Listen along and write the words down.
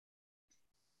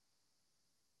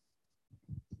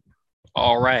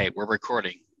All right, we're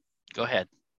recording. Go ahead.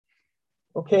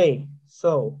 Okay,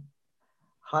 so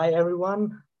hi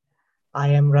everyone. I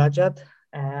am Rajat,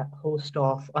 host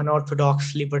of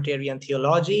Unorthodox Libertarian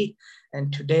Theology,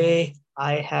 and today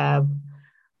I have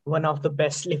one of the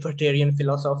best libertarian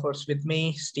philosophers with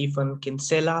me, Stephen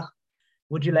Kinsella.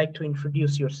 Would you like to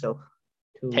introduce yourself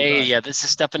to Hey, us? yeah, this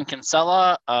is Stefan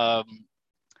Kinsella. Yeah,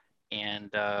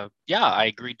 I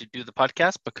agreed to do the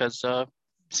podcast because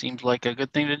seems like a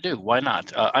good thing to do. Why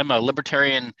not? I'm a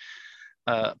libertarian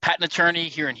patent attorney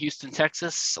here in Houston,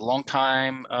 Texas, a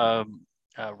longtime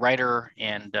writer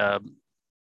and uh,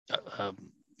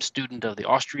 student of the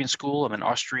Austrian school. I'm an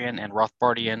Austrian and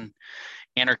Rothbardian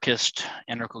anarchist,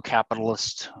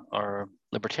 anarcho-capitalist, or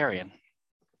libertarian.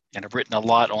 And I've written a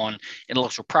lot on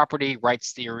intellectual property,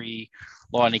 rights theory,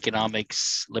 law and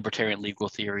economics, libertarian legal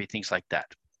theory, things like that.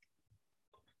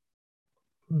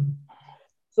 Hmm.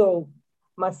 So,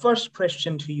 my first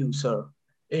question to you, sir,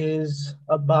 is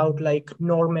about like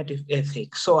normative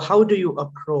ethics. So, how do you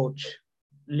approach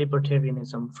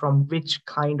libertarianism? From which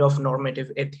kind of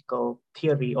normative ethical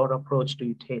theory or approach do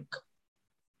you take?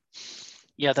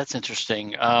 Yeah, that's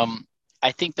interesting.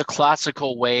 I think the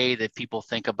classical way that people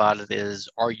think about it is,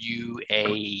 are you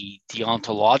a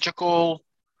deontological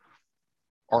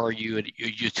or are you a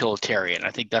utilitarian?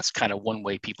 I think that's kind of one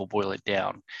way people boil it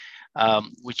down,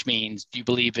 which means, do you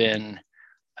believe in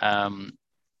um,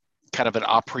 kind of an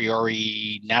a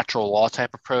priori natural law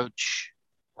type approach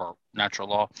or natural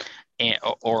law,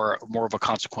 or more of a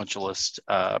consequentialist,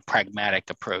 pragmatic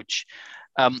approach?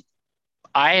 Um,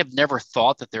 I have never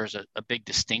thought that there's a big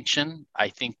distinction. I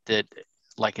think that,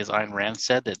 like as Ayn Rand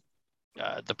said,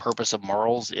 that the purpose of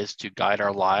morals is to guide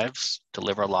our lives, to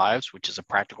live our lives, which is a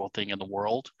practical thing in the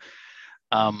world.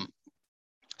 Um,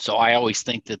 so I always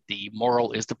think that the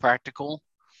moral is the practical,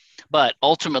 but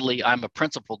ultimately, I'm a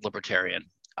principled libertarian,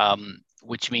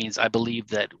 which means I believe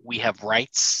that we have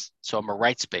rights. So I'm a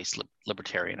rights-based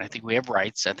libertarian. I think we have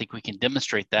rights. I think we can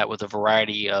demonstrate that with a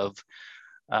variety of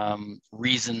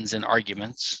reasons and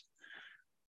arguments.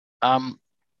 Um,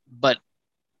 but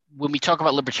when we talk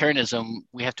about libertarianism,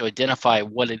 we have to identify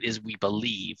what it is we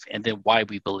believe and then why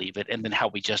we believe it and then how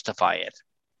we justify it.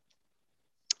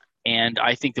 And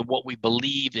I think that what we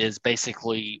believe is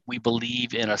basically we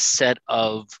believe in a set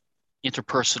of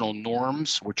interpersonal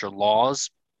norms, which are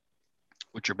laws,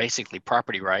 which are basically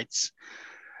property rights,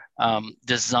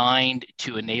 designed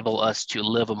to enable us to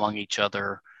live among each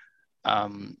other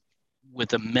um,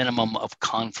 with a minimum of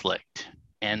conflict.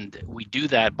 And we do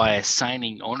that by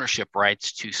assigning ownership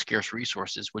rights to scarce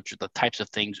resources, which are the types of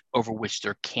things over which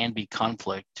there can be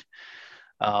conflict,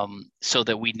 so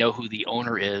that we know who the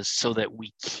owner is, so that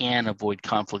we can avoid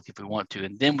conflict if we want to.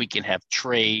 And then we can have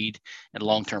trade and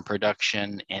long term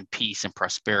production and peace and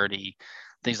prosperity,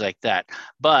 things like that.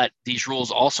 But these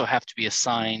rules also have to be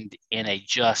assigned in a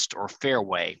just or fair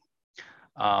way.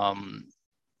 Um,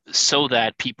 so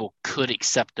that people could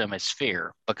accept them as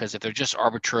fair. Because if they're just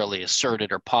arbitrarily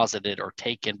asserted or posited or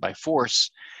taken by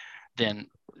force, then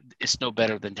it's no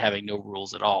better than having no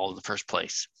rules at all in the first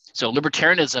place. So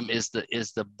libertarianism is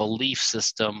the belief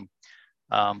system,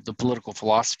 the political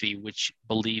philosophy, which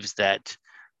believes that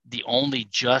the only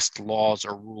just laws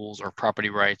or rules or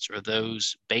property rights are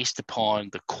those based upon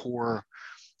the core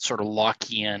sort of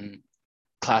Lockean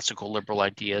classical liberal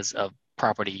ideas of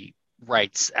property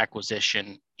rights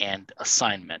acquisition and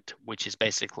assignment, which is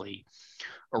basically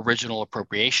original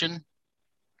appropriation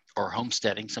or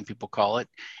homesteading, some people call it,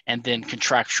 and then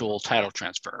contractual title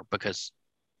transfer. Because,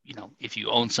 if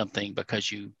you own something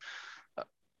because you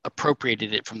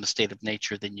appropriated it from the state of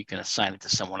nature, then you can assign it to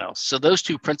someone else. So those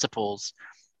two principles,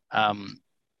 um,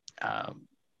 um,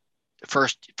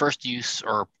 first use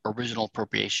or original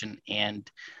appropriation and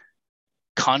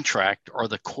contract, are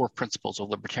the core principles of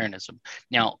libertarianism.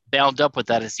 Now, bound up with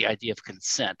that is the idea of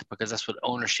consent, because that's what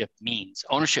ownership means.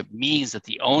 Ownership means that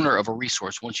the owner of a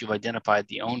resource, once you've identified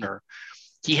the owner,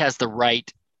 he has the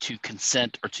right to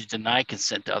consent or to deny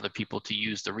consent to other people to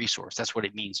use the resource. That's what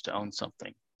it means to own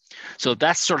something. So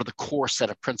that's sort of the core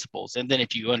set of principles. And then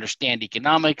if you understand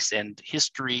economics and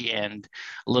history and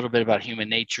a little bit about human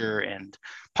nature and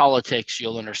politics,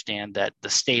 you'll understand that the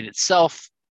state itself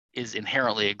is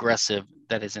inherently aggressive,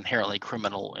 that is inherently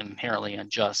criminal, inherently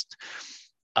unjust.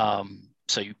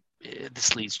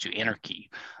 This leads to anarchy,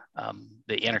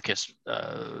 the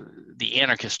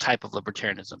anarchist type of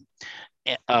libertarianism.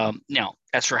 Now,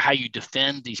 as for how you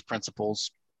defend these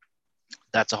principles,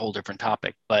 that's a whole different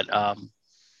topic. But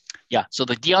yeah, so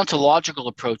the deontological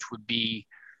approach would be,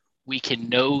 we can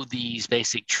know these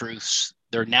basic truths.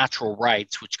 They're natural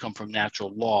rights, which come from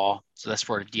natural law. So that's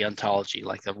part of deontology,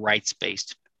 like the rights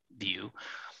based view.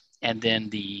 and then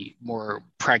the more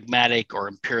pragmatic or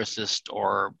empiricist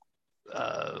or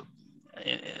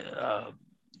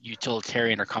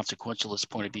utilitarian or consequentialist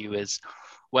point of view is,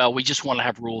 well, we just want to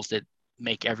have rules that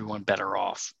make everyone better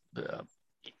off.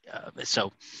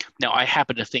 So now I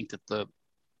happen to think that the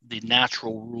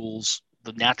natural rules,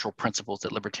 the natural principles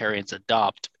that libertarians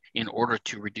adopt in order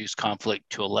to reduce conflict,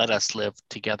 to let us live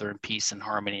together in peace and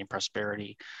harmony and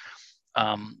prosperity,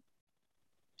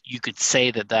 you could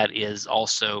say that that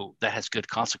has good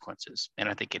consequences. And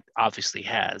I think it obviously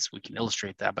has. We can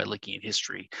illustrate that by looking at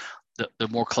history. The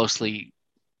more closely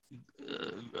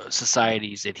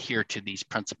societies adhere to these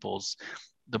principles,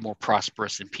 the more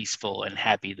prosperous and peaceful and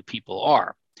happy the people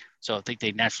are. So I think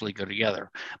they naturally go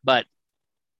together. But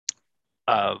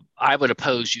I would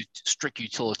oppose strict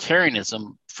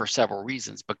utilitarianism for several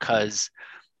reasons, because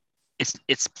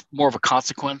it's more of a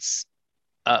consequence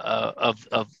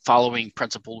of following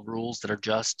principled rules that are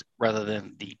just, rather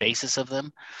than the basis of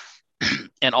them.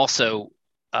 And also,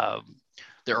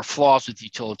 there are flaws with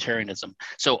utilitarianism.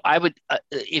 So I would,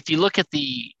 if you look at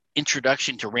the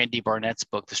introduction to Randy Barnett's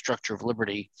book, The Structure of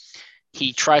Liberty,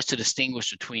 he tries to distinguish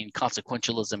between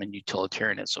consequentialism and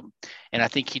utilitarianism. And I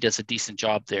think he does a decent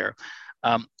job there.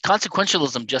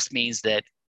 Consequentialism just means that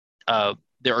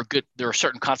there are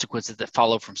certain consequences that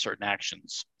follow from certain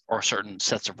actions or certain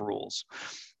sets of rules.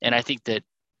 And I think that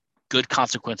good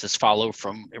consequences follow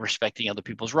from respecting other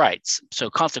people's rights. So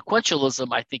consequentialism,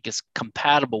 I think, is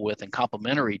compatible with and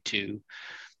complementary to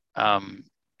a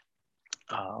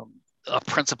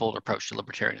principled approach to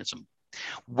libertarianism.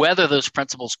 Whether those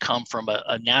principles come from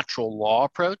a natural law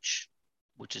approach,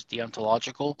 which is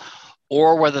deontological,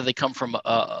 or whether they come from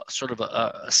a sort of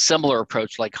a similar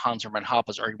approach like Hans Hermann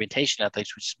Hoppe's argumentation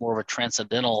ethics, which is more of a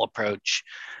transcendental approach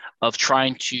of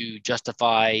trying to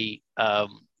justify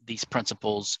these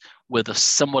principles with a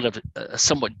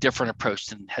somewhat different approach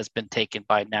than has been taken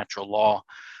by natural law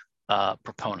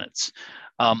proponents.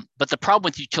 But the problem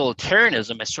with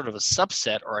utilitarianism as sort of a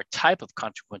subset or a type of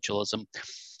consequentialism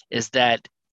is that,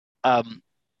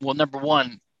 well, number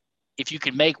one, if you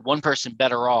can make one person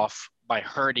better off by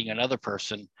hurting another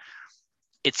person,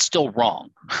 it's still wrong.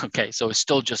 Okay, so it's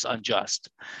still just unjust.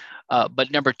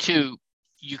 But number two,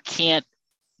 you can't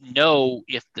know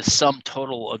if the sum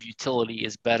total of utility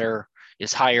is better,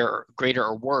 is higher, greater,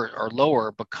 or worse, or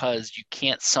lower, because you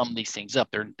can't sum these things up.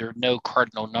 There are no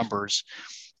cardinal numbers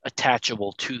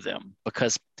attachable to them,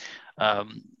 because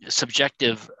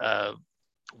subjective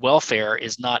welfare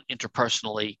is not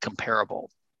interpersonally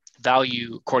comparable.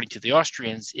 Value, according to the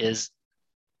Austrians, is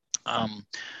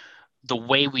the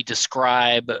way we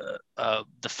describe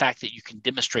the fact that you can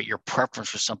demonstrate your preference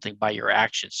for something by your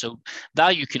actions. So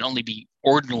value can only be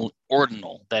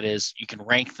ordinal, that is, you can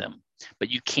rank them, but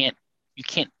you can't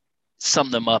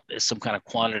sum them up as some kind of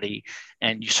quantity,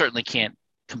 and you certainly can't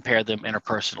compare them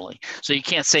interpersonally. So you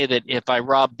can't say that if I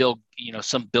rob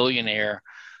some billionaire,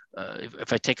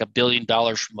 if I take $1 billion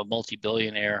from a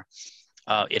multi-billionaire,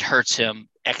 it hurts him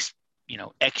X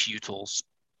utils.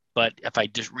 But if I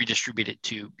just redistribute it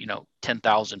to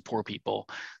 10,000 poor people,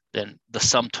 then the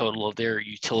sum total of their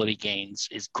utility gains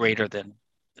is greater than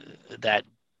that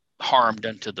harm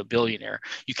done to the billionaire.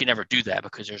 You can never do that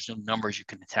because there's no numbers you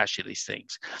can attach to these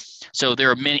things. So there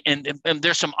are many, and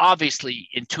there's some obviously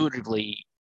intuitively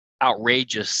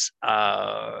outrageous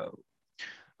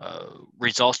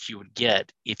results you would get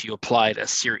if you applied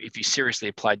if you seriously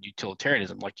applied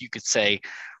utilitarianism. Like, you could say,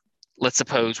 let's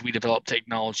suppose we develop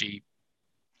technology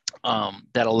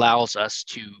that allows us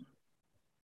to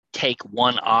take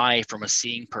one eye from a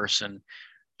seeing person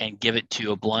and give it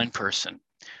to a blind person.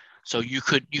 So you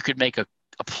could make a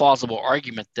plausible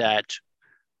argument that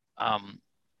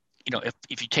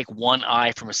if you take one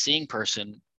eye from a seeing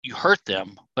person, you hurt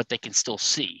them, but they can still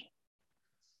see.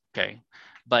 Okay,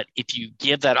 but if you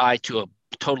give that eye to a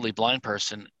totally blind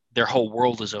person, their whole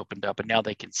world is opened up and now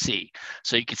they can see.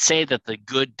 So you could say that the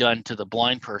good done to the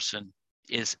blind person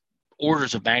is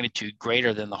orders of magnitude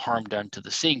greater than the harm done to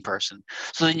the seeing person.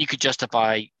 So then you could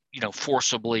justify,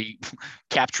 forcibly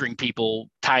capturing people,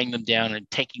 tying them down, and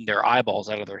taking their eyeballs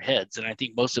out of their heads. And I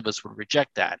think most of us would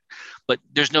reject that. But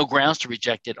there's no grounds to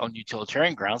reject it on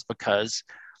utilitarian grounds, because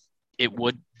it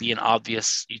would be an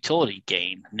obvious utility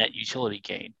gain, net utility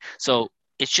gain. So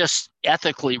it's just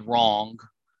ethically wrong,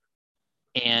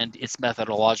 and it's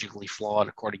methodologically flawed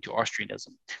according to Austrianism.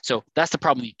 So that's the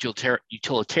problem with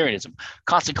utilitarianism.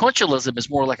 Consequentialism is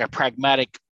more like a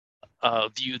pragmatic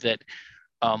view that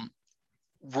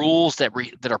rules that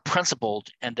are principled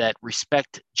and that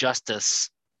respect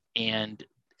justice, and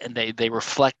they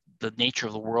reflect the nature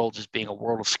of the world as being a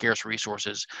world of scarce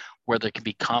resources where there can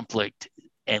be conflict,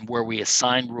 and where we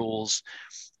assign rules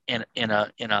in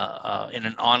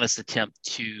an honest attempt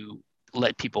to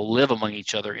let people live among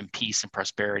each other in peace and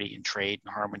prosperity and trade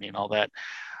and harmony and all that,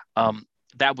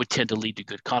 that would tend to lead to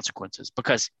good consequences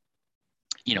because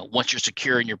once you're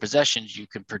secure in your possessions, you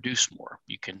can produce more,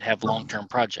 you can have long-term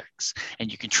projects,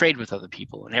 and you can trade with other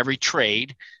people. And every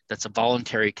trade that's a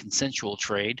voluntary consensual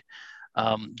trade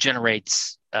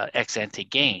generates ex ante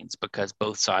gains because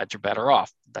both sides are better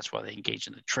off. That's why they engage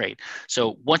in the trade.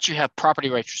 So once you have property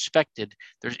rights respected,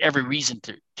 there's every reason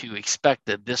to expect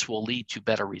that this will lead to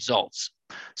better results.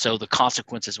 So the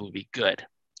consequences will be good.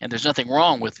 And there's nothing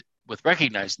wrong with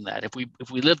recognizing that. If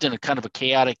we lived in a kind of a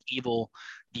chaotic, evil,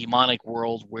 demonic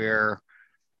world where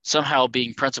somehow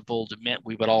being principled meant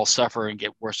we would all suffer and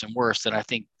get worse and worse, then I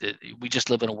think that we just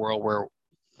live in a world where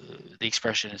the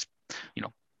expression is,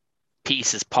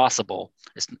 peace is possible.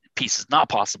 Peace is not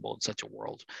possible in such a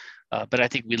world. But I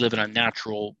think we live in a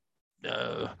natural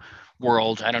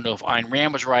world. I don't know if Ayn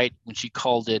Rand was right when she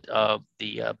called it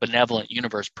the benevolent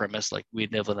universe premise, like we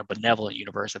live in a benevolent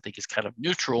universe. I think is kind of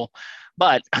neutral,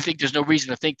 but I think there's no reason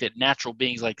to think that natural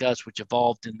beings like us, which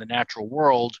evolved in the natural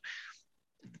world,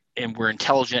 and we're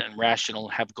intelligent and rational,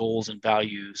 have goals and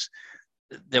values,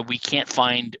 that we can't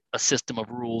find a system of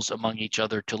rules among each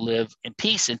other to live in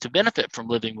peace and to benefit from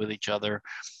living with each other,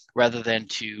 rather than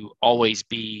to always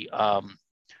be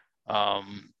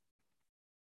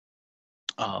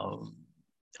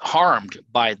harmed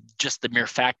by just the mere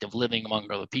fact of living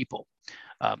among other people.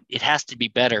 It has to be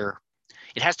better.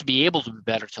 It has to be able to be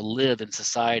better to live in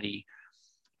society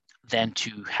than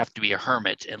to have to be a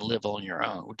hermit and live on your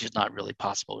own, which is not really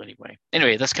possible anyway.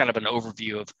 Anyway, that's kind of an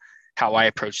overview of how I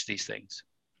approach these things.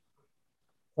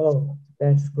 Oh,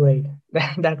 that's great.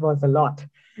 That was a lot.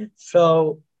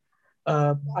 So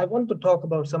I want to talk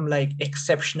about some like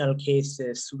exceptional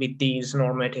cases with these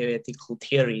normative ethical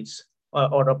theories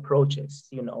or approaches,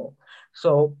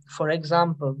 So for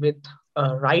example, with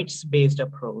a rights-based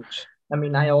approach, I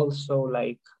mean, I also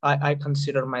I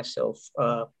consider myself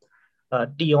a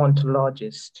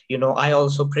deontologist, I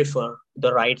also prefer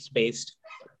the rights-based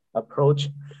approach.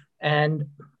 And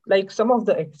like some of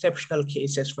the exceptional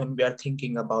cases when we are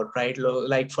thinking about, right,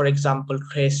 like for example,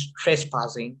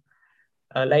 trespassing,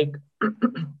 like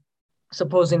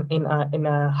suppose in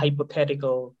a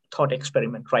hypothetical thought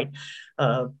experiment, right?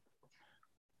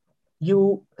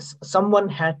 Someone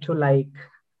had to like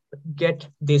get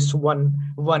this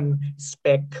one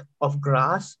speck of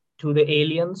grass to the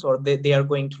aliens, or they are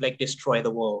going to like destroy the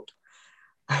world.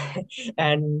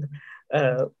 And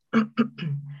uh,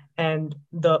 and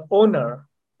the owner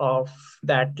of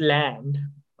that land,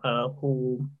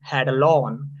 who had a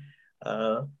lawn,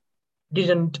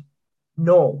 didn't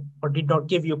know or did not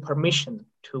give you permission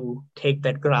to take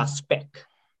that grass speck.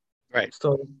 Right.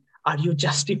 So are you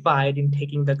justified in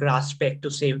taking the grass speck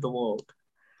to save the world?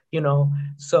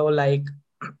 So like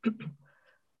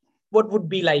what would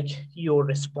be like your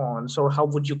response, or how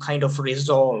would you kind of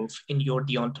resolve in your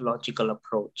deontological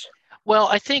approach? Well,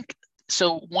 I think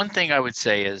so. One thing I would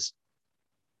say is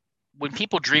when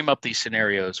people dream up these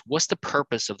scenarios, what's the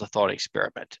purpose of the thought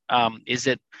experiment? Is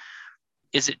it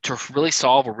to really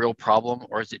solve a real problem,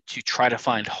 or is it to try to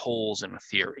find holes in a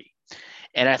theory?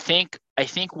 And I think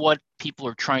what people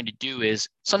are trying to do is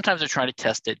sometimes they're trying to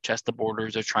test the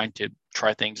borders, they're trying to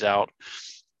try things out.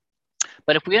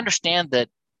 But if we understand that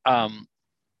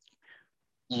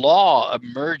law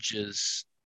emerges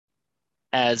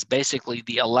as basically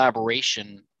the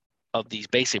elaboration of these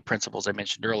basic principles I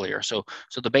mentioned earlier. So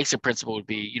the basic principle would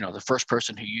be, the first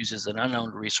person who uses an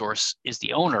unowned resource is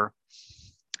the owner.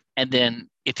 And then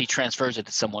if he transfers it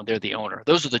to someone, they're the owner.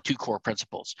 Those are the two core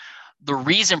principles. The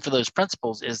reason for those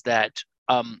principles is that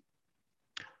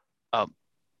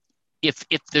if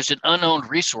there's an unowned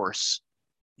resource,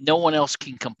 no one else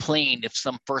can complain if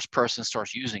some first person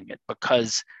starts using it,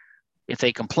 because if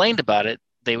they complained about it,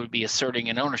 they would be asserting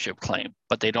an ownership claim,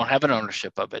 but they don't have an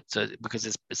ownership of it, so because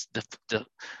it's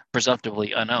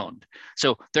presumptively unowned.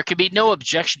 So there can be no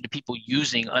objection to people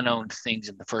using unowned things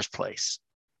in the first place.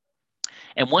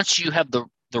 And once you have the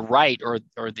right or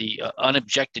the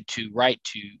unobjected to right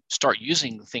to start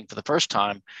using the thing for the first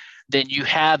time, then you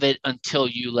have it until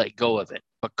you let go of it.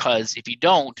 Because if you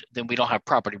don't, then we don't have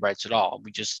property rights at all.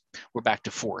 We're back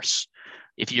to force.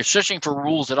 If you're searching for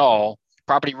rules at all,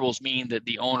 property rules mean that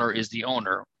the owner is the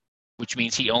owner, which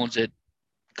means he owns it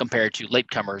compared to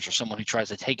latecomers or someone who tries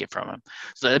to take it from him.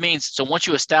 So that means, so once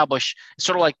you establish, it's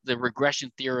sort of like the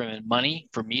regression theorem in money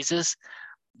for Mises,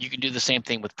 you can do the same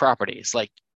thing with property. It's like,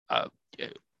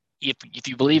 if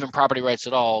you believe in property rights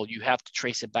at all, you have to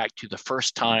trace it back to the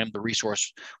first time the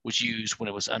resource was used when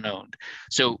it was unowned.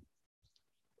 So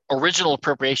original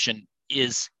appropriation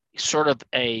is sort of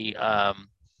a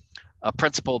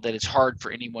principle that is hard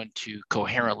for anyone to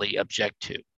coherently object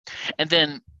to. And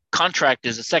then contract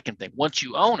is the second thing. Once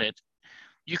you own it,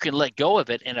 you can let go of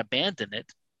it and abandon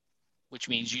it, which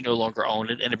means you no longer own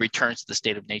it and it returns to the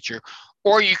state of nature,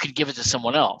 or you could give it to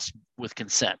someone else with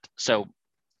consent. So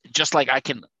just like I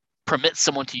can permit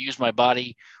someone to use my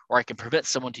body, or I can permit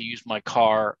someone to use my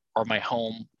car or my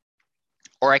home,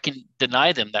 or I can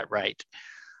deny them that right.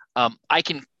 I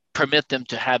can permit them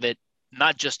to have it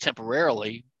not just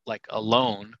temporarily, like a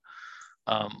loan,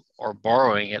 or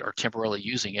borrowing it or temporarily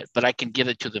using it, but I can give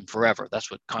it to them forever.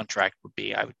 That's what contract would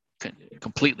be. I would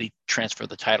completely transfer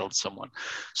the title to someone.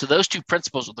 So those two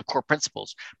principles are the core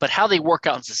principles. But how they work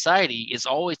out in society is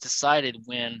always decided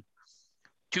when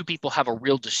two people have a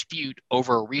real dispute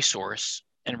over a resource.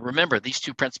 And remember, these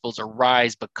two principles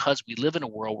arise because we live in a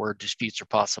world where disputes are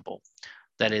possible.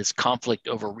 That is, conflict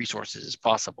over resources is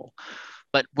possible.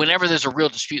 But whenever there's a real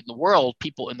dispute in the world,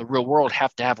 people in the real world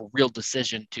have to have a real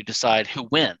decision to decide who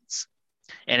wins.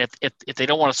 And if they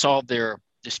don't want to solve their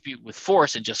dispute with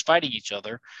force and just fighting each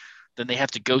other, then they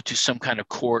have to go to some kind of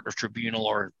court or tribunal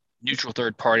or neutral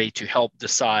third party to help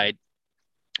decide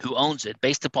who owns it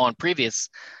based upon previous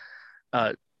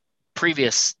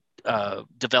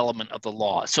development of the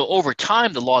law. So over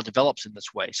time, the law develops in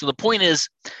this way. So the point is,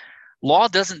 law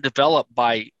doesn't develop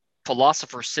by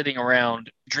philosophers sitting around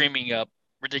dreaming up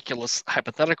ridiculous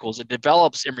hypotheticals. It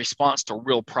develops in response to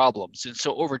real problems. And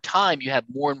so over time, you have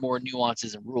more and more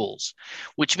nuances and rules,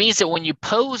 which means that when you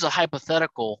pose a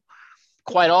hypothetical,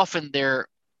 quite often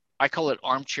I call it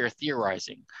armchair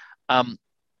theorizing.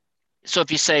 So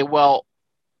if you say, well,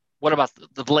 what about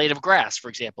the blade of grass, for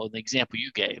example, in the example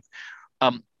you gave?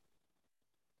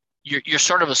 You're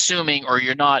sort of assuming, or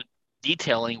you're not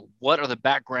detailing what are the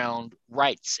background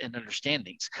rights and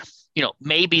understandings.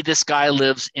 Maybe this guy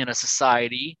lives in a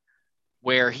society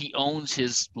where he owns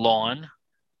his lawn,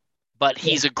 but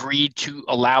he's agreed to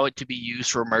allow it to be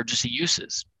used for emergency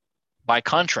uses by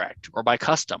contract or by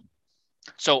custom.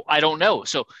 So I don't know.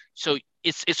 So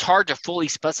it's hard to fully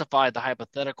specify the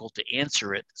hypothetical to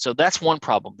answer it. So that's one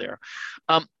problem there.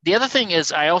 The other thing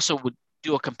is I also would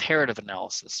do a comparative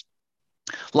analysis.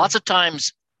 Lots of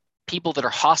times people that are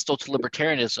hostile to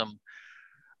libertarianism,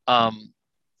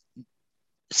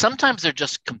 sometimes they're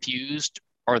just confused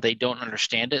or they don't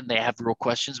understand it and they have real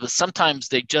questions, but sometimes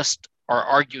they just are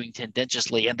arguing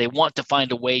tendentiously and they want to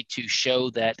find a way to show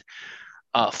that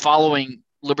following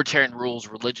libertarian rules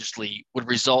religiously would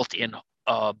result in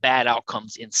bad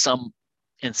outcomes in some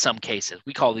cases.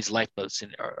 We call these lifeboats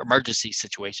in emergency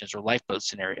situations or lifeboat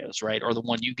scenarios, right? Or the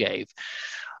one you gave.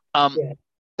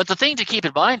 But the thing to keep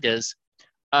in mind is,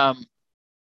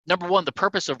 number one, the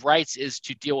purpose of rights is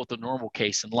to deal with the normal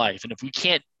case in life. And if we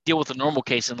can't deal with the normal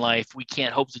case in life, we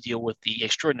can't hope to deal with the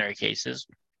extraordinary cases.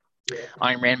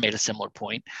 Ayn Rand made a similar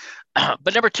point.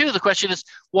 But number two, the question is,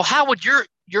 well, how would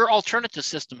your alternative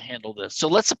system handle this? So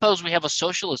let's suppose we have a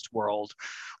socialist world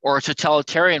or a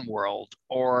totalitarian world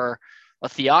or a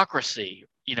theocracy,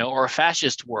 or a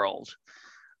fascist world.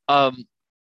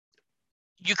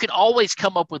 You can always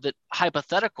come up with a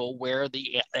hypothetical where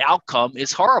the outcome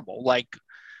is horrible. Like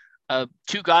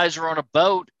two guys are on a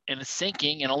boat and it's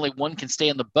sinking and only one can stay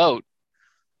in the boat.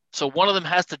 So one of them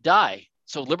has to die.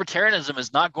 So libertarianism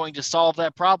is not going to solve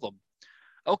that problem.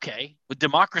 Okay, but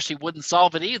democracy wouldn't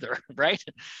solve it either, right?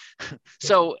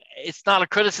 So it's not a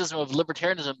criticism of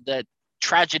libertarianism that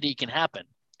tragedy can happen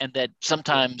and that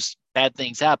sometimes bad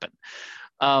things happen.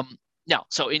 Now,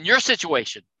 so in your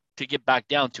situation, to get back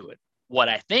down to it, what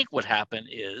I think would happen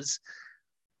is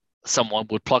someone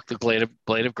would pluck the blade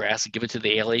of grass and give it to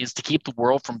the aliens to keep the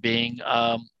world from being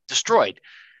destroyed.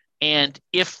 And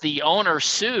if the owner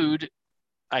sued,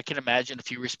 I can imagine a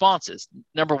few responses.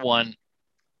 Number one,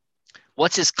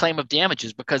 what's his claim of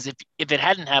damages? Because if it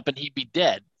hadn't happened, he'd be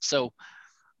dead. So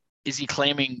is he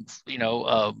claiming,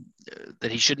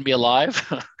 that he shouldn't be alive,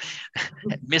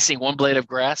 missing one blade of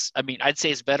grass? I mean, I'd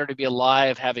say it's better to be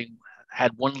alive having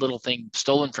had one little thing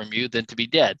stolen from you than to be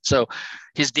dead. So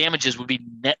his damages would be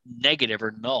negative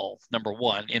or null, number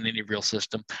one, in any real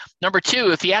system. Number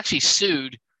two, if he actually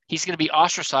sued, he's going to be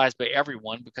ostracized by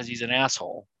everyone because he's an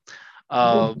asshole.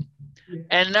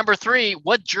 And number three,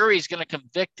 what jury is going to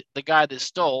convict the guy that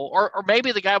stole? Or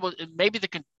maybe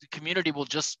the community will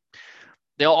just,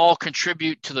 they'll all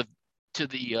contribute to the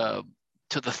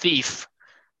thief,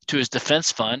 to his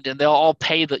defense fund, and they'll all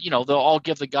pay they'll all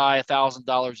give the guy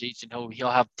 $1,000 each, and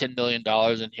he'll have $10 million,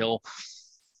 and he'll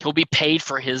be paid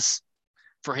for his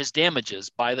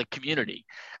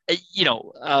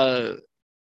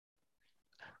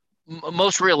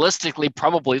most realistically,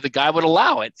 probably the guy would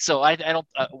allow it. So I don't.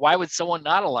 Why would someone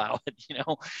not allow it?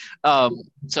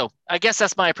 So I guess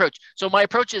that's my approach. So my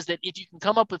approach is that if you can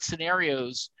come up with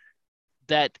scenarios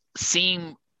that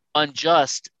seem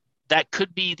unjust, that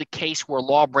could be the case where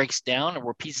law breaks down and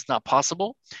where peace is not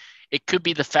possible. It could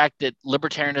be the fact that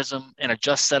libertarianism and a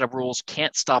just set of rules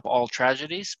can't stop all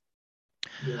tragedies.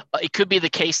 Yeah. It could be the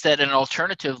case that an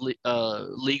alternative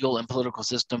legal and political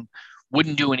system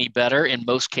wouldn't do any better in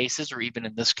most cases, or even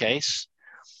in this case.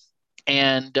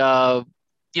 And so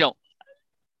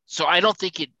I don't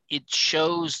think it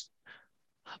shows.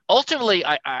 Ultimately,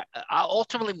 I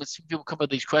ultimately when people come up with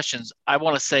these questions, I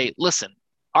want to say, listen,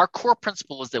 our core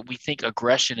principle is that we think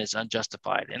aggression is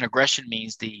unjustified, and aggression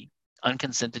means the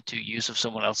unconsented to use of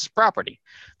someone else's property,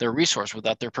 their resource,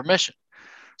 without their permission.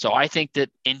 So I think that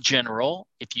in general,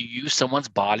 if you use someone's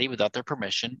body without their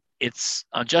permission, it's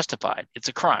unjustified. It's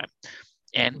a crime.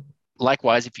 And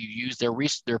likewise, if you use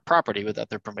their property without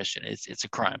their permission, it's a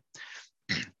crime.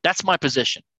 That's my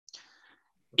position.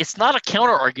 It's not a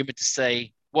counter argument to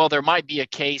say, well, there might be a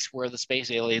case where the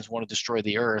space aliens want to destroy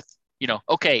the Earth.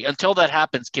 Okay, until that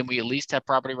happens, can we at least have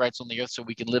property rights on the Earth so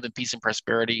we can live in peace and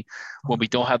prosperity when we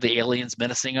don't have the aliens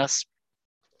menacing us?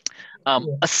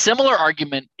 A similar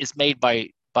argument is made by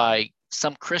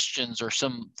some Christians or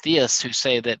some theists who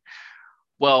say that,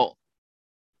 well,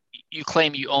 you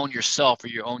claim you own yourself or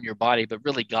you own your body, but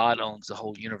really God owns the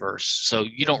whole universe. So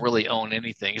you don't really own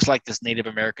anything. It's like this Native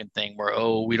American thing where,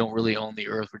 we don't really own the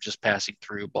earth. We're just passing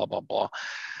through, blah, blah, blah.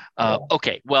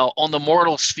 Okay, well, on the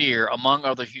mortal sphere, among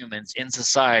other humans in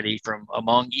society, from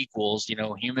among equals,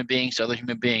 human beings to other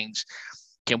human beings,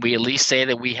 can we at least say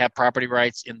that we have property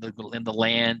rights in the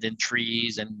land and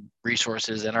trees and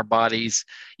resources and our bodies,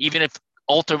 even if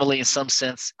ultimately, in some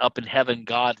sense, up in heaven,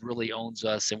 God really owns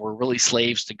us and we're really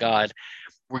slaves to God?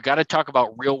 We've got to talk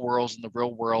about real worlds in the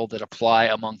real world that apply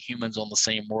among humans on the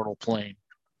same mortal plane.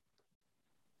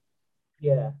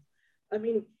 Yeah. I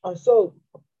mean, so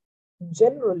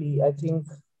generally, I think,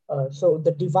 so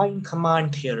the divine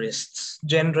command theorists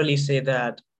generally say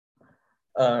that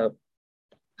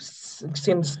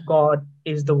since God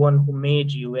is the one who made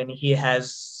you and he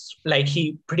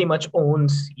pretty much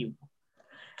owns you.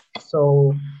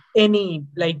 So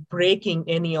breaking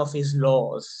any of his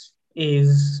laws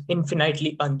is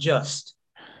infinitely unjust.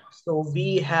 So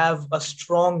we have a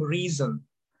strong reason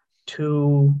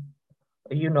to,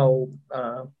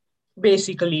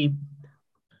 basically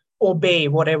obey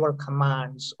whatever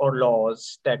commands or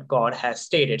laws that God has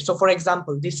stated. So for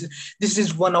example, this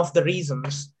is one of the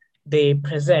reasons they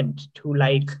present to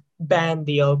ban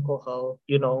the alcohol,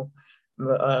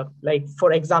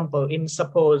 for example, in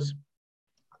suppose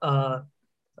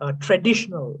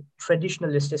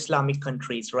traditionalist Islamic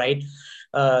countries, right?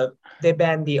 They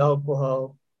ban the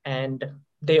alcohol and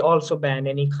they also ban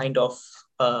any kind of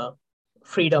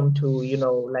freedom to,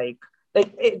 like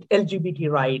LGBT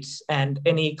rights and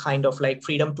any kind of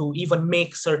freedom to even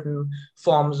make certain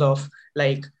forms of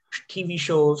TV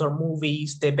shows or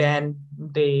movies.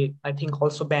 They I think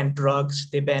also ban drugs,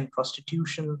 they ban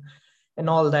prostitution and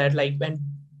all that. When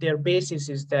their basis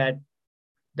is that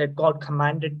God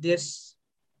commanded this,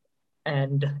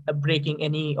 and breaking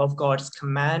any of God's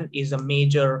command is a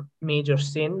major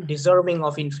sin deserving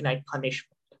of infinite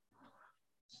punishment.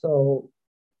 So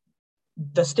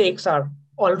the stakes are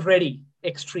already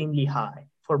extremely high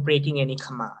for breaking any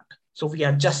command. So we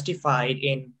are justified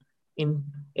in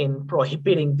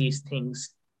prohibiting these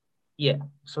things. Yeah.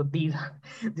 So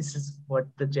this is what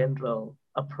the general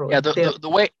approach. Yeah. The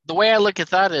way I look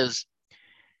at that is,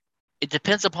 it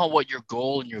depends upon what your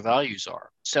goal and your values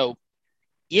are. So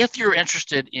if you're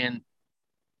interested in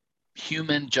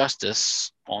human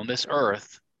justice on this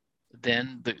earth,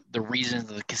 then the reasons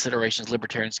and the considerations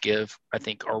libertarians give, I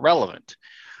think, are relevant.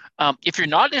 If you're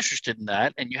not interested in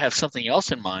that and you have something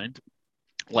else in mind,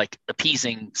 like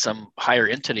appeasing some higher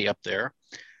entity up there,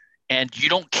 and you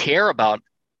don't care about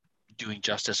doing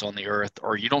justice on the earth,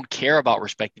 or you don't care about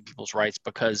respecting people's rights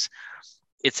because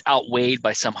it's outweighed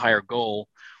by some higher goal,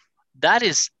 that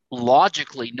is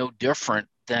logically no different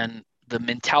than the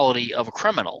mentality of a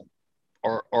criminal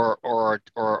or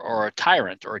a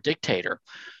tyrant or a dictator.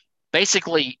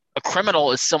 Basically, a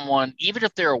criminal is someone, even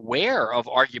if they're aware of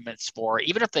arguments for,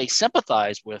 even if they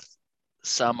sympathize with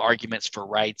some arguments for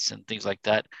rights and things like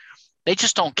that, they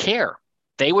just don't care.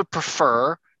 They would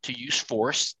prefer to use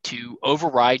force to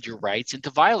override your rights and to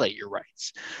violate your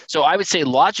rights. So I would say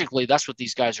logically, that's what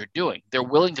these guys are doing. They're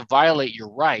willing to violate your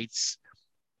rights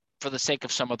for the sake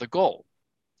of some other goal.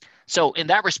 So in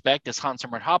that respect, as Hans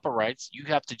Hermann Hoppe writes, you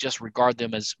have to just regard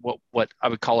them as what I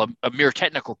would call a mere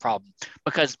technical problem,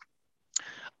 because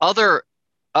other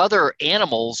other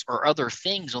animals or other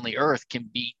things on the earth can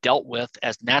be dealt with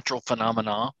as natural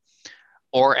phenomena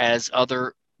or as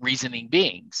other reasoning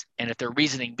beings. And if they're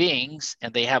reasoning beings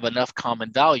and they have enough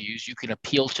common values, you can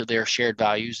appeal to their shared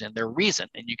values and their reason.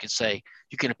 And you can say,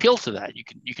 you can appeal to that. You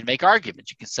can make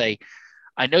arguments. You can say,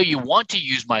 I know you want to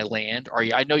use my land, or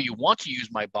I know you want to use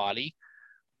my body,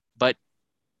 but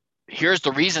here's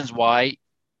the reasons why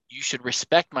you should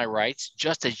respect my rights,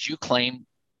 just as you claim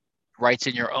rights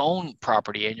in your own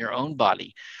property and your own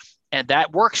body. And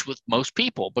that works with most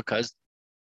people because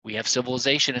we have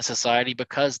civilization and society,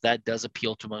 because that does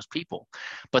appeal to most people.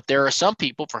 But there are some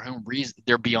people for whom reason,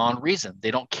 they're beyond reason.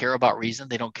 They don't care about reason.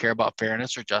 They don't care about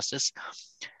fairness or justice.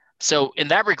 So in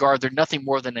that regard, they're nothing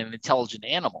more than an intelligent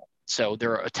animal. So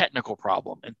they're a technical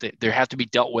problem, and they have to be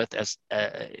dealt with as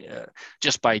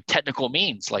just by technical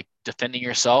means, like defending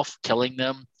yourself, killing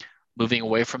them, moving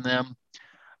away from them,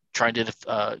 trying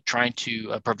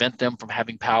to prevent them from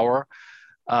having power.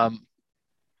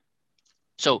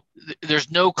 So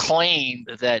there's no claim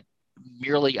that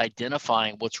merely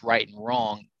identifying what's right and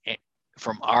wrong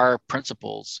from our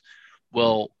principles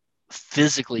will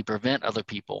physically prevent other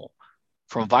people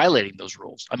from violating those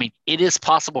rules. I mean, it is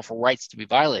possible for rights to be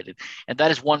violated, and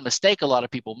that is one mistake a lot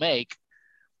of people make.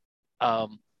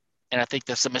 And I think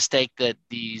that's a mistake that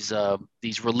these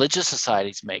religious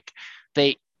societies make.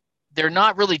 They're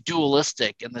not really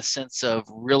dualistic in the sense of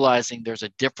realizing there's a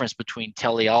difference between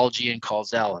teleology and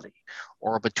causality,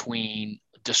 or between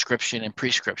description and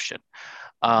prescription.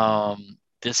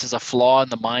 This is a flaw in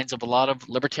the minds of a lot of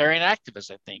libertarian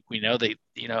activists. I think we know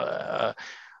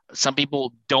some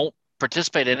people don't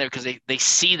participate in it because they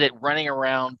see that running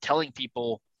around telling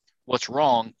people what's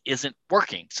wrong isn't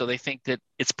working, so they think that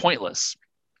it's pointless.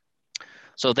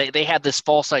 So they have this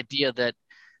false idea that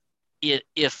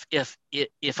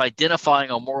if identifying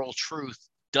a moral truth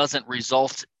doesn't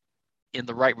result in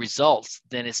the right results,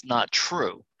 then it's not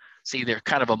true. See, they're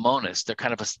kind of a monist.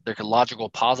 They're logical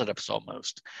positives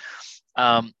almost.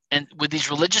 And with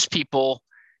these religious people,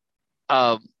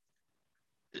 they're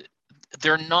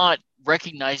not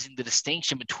recognizing the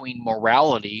distinction between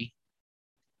morality,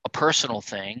 a personal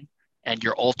thing, and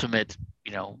your ultimate,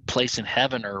 place in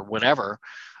heaven or whatever,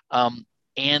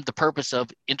 and the purpose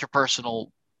of interpersonal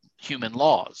human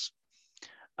laws,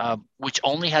 which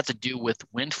only has to do with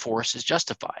when force is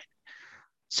justified.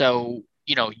 So,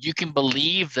 you can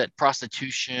believe that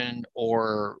prostitution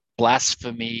or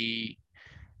blasphemy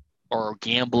or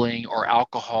gambling or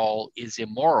alcohol is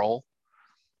immoral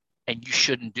and you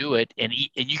shouldn't do it. And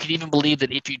you can even believe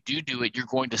that if you do it, you're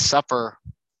going to suffer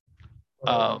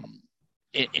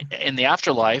in the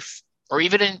afterlife, or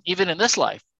even in this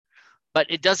life. But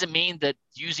it doesn't mean that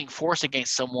using force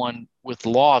against someone with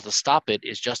law to stop it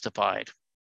is justified.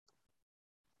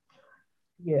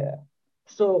 Yeah.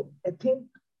 So I think,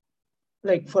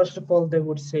 like, first of all, they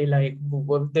would say, like,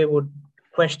 they would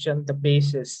question the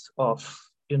basis of,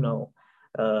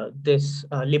 this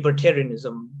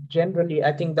libertarianism. Generally,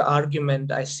 I think the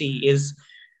argument I see is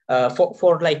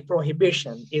for like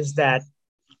prohibition is that,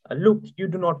 look, you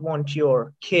do not want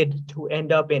your kid to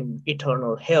end up in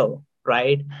eternal hell,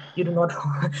 right? You do not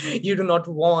you do not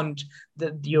want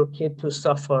your kid to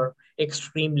suffer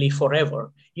extremely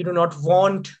forever. You do not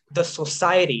want the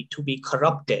society to be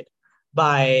corrupted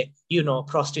by,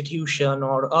 prostitution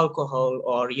or alcohol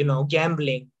or,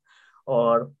 gambling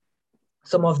or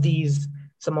some of these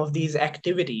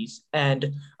activities.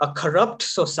 And a corrupt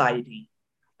society,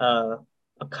 uh,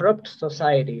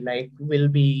 like, will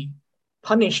be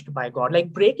punished by God.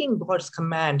 Like, breaking God's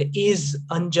command is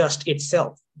unjust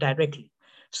itself directly.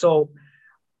 So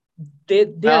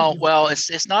Well,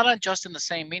 it's not unjust in the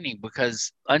same meaning,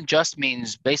 because unjust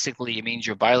means basically it means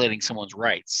you're violating someone's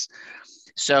rights.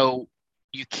 So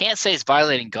you can't say it's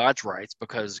violating God's rights,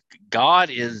 because God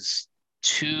is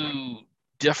too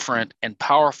different and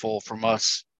powerful from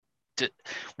us.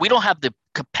 We don't have the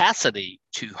capacity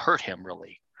to hurt him,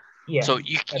 really. Yeah. So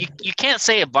you can't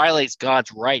say it violates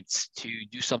God's rights to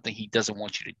do something he doesn't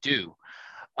want you to do.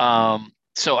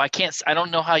 So I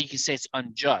don't know how you can say it's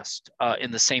unjust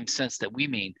in the same sense that we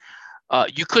mean.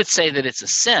 You could say that it's a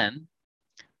sin,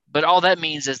 but all that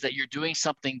means is that you're doing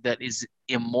something that is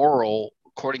immoral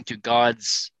according to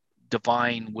God's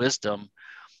divine wisdom,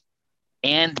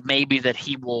 and maybe that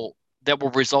will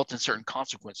result in certain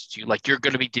consequences to you. Like, you're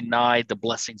going to be denied the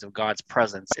blessings of God's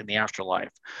presence in the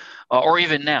afterlife, or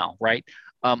even now, right?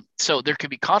 So there could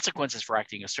be consequences for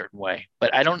acting a certain way,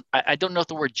 but I don't know if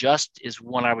the word just is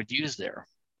one I would use there.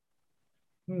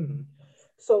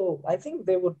 So I think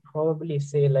they would probably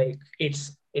say, like,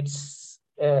 it's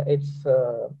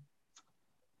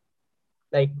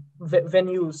like when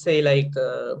you say, like,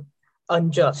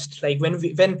 unjust. Like when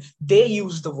they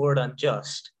use the word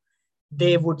unjust,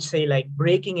 they would say like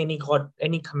breaking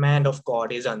any command of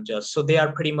God is unjust. So they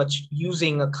are pretty much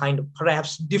using a kind of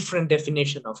perhaps different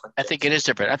definition of I think unjust. it is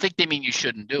different. I think they mean you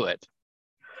shouldn't do it.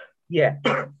 Yeah,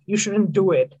 you shouldn't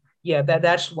do it. Yeah,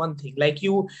 that's one thing. Like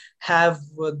you have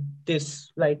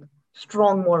this like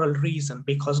strong moral reason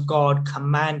because God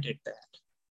commanded that.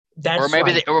 That's fine.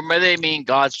 Or maybe they mean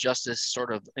God's justice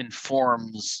sort of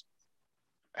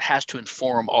has to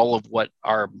inform all of what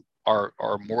our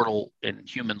mortal and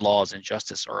human laws and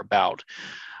justice are about.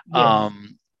 Yes.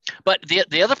 But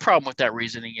the other problem with that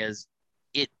reasoning is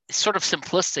it's sort of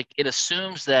simplistic.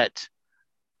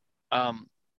 Um,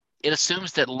 it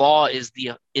assumes that law is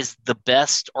the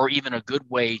best or even a good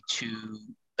way to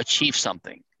achieve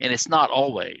something, and it's not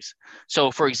always.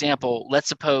 So, for example, let's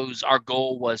suppose our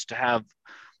goal was to have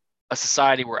a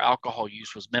society where alcohol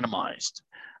use was minimized.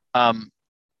 Um,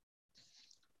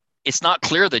 it's not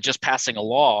clear that just passing a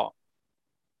law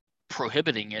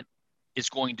prohibiting it is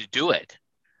going to do it,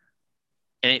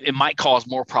 and it might cause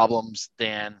more problems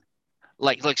than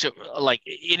like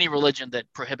any religion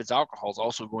that prohibits alcohol is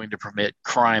also going to permit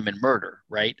crime and murder,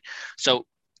 right? So,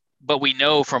 but we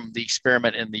know from the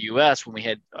experiment in the U.S. when we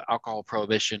had alcohol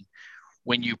prohibition,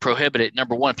 when you prohibit it,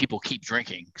 number one, people keep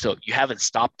drinking, so you haven't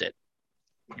stopped it.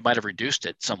 You might have reduced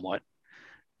it somewhat,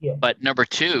 Yeah. but number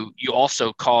two, you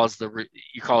also cause the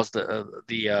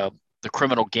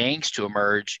criminal gangs to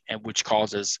emerge, and which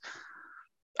causes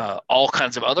all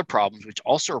kinds of other problems, which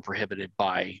also are prohibited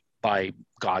by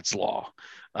God's law.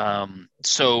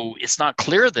 So it's not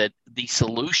clear that the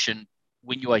solution,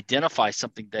 when you identify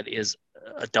something that is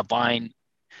a divine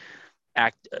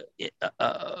act,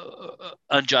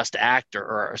 unjust act,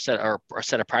 or a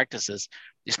set of practices,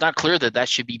 it's not clear that that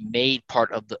should be made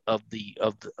part of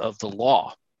the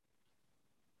law,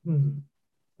 Mm-hmm.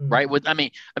 right? I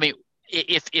mean,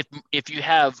 if you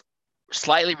have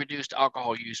slightly reduced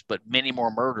alcohol use but many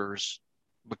more murders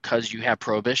because you have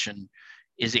prohibition,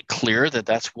 is it clear that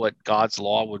that's what God's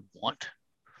law would want?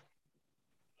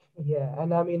 Yeah,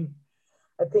 and I mean,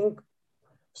 I think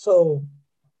so.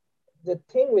 The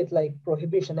thing with like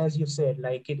prohibition, as you said,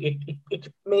 like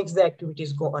it makes the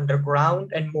activities go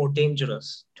underground and more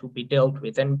dangerous to be dealt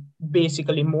with, and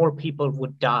basically more people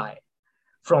would die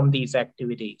from these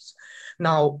activities.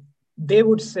 Now, they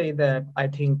would say that I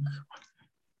think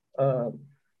uh,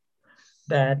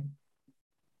 that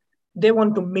they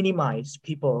want to minimize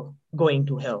people going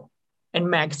to hell and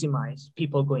maximize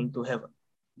people going to heaven,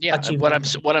 Yeah, and achieve the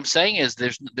ultimate. what I'm saying is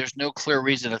there's no clear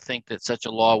reason to think that such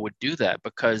a law would do that,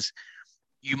 because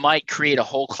you might create a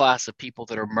whole class of people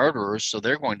that are murderers, so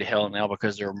they're going to hell now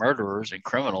because they're murderers and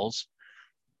criminals,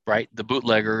 right? The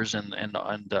bootleggers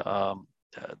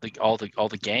all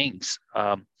the gangs.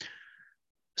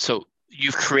 So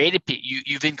you've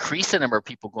increased the number of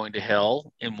people going to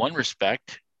hell in one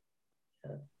respect,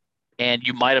 and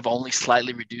you might have only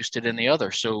slightly reduced it in the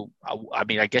other. So I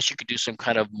mean, I guess you could do some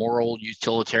kind of moral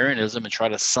utilitarianism and try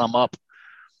to sum up.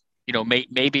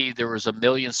 Maybe there was 1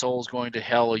 million souls going to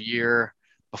hell a year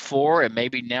before, and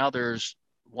maybe now there's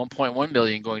 1.1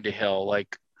 million going to hell,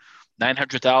 like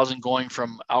 900,000 going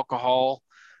from alcohol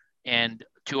and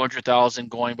 200,000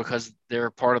 going because they're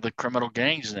part of the criminal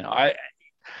gangs now.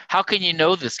 How can you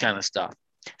know this kind of stuff?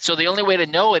 So the only way to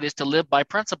know it is to live by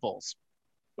principles,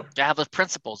 to have those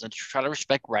principles and to try to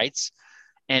respect rights.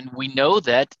 And we know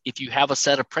that if you have a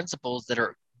set of principles that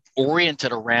are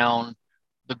oriented around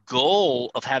the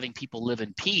goal of having people live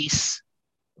in peace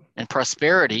and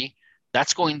prosperity,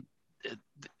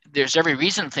 there's every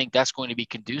reason to think that's going to be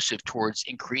conducive towards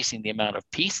increasing the amount of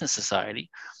peace in society.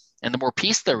 And the more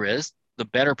peace there is, the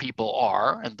better people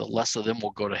are, and the less of them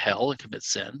will go to hell and commit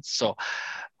sins. So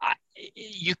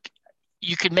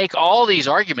you can make all these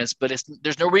arguments, but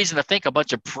there's no reason to think a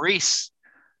bunch of priests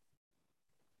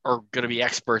are going to be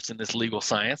experts in this legal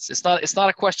science. It's not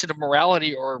a question of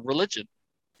morality or religion.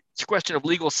 It's a question of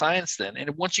legal science then.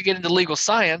 And once you get into legal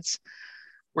science,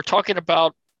 we're talking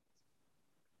about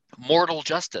mortal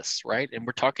justice, right? And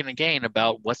we're talking again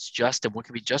about what's just and what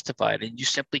can be justified. And you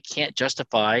simply can't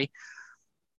justify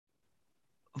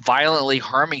violently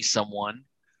harming someone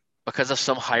because of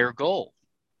some higher goal.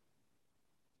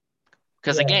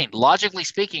 Because Yeah. again, logically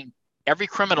speaking, every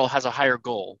criminal has a higher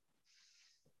goal.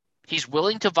 He's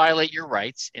willing to violate your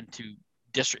rights and to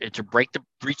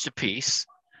breach the peace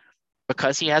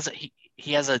because he has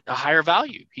a higher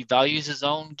value. He values his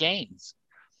own gains.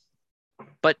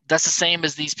 But that's the same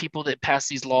as these people that pass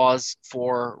these laws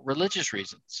for religious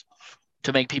reasons,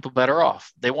 to make people better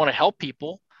off. They want to help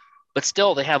people, but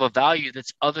still they have a value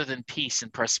that's other than peace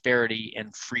and prosperity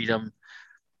and freedom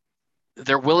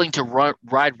they're willing to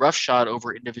ride roughshod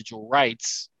over individual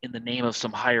rights in the name of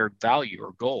some higher value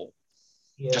or goal.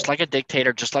 Yeah. Just like a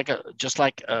dictator, just like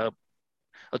a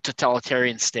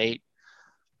totalitarian state,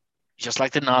 just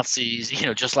like the Nazis,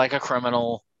 just like a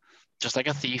criminal, just like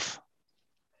a thief.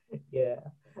 Yeah.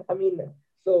 I mean,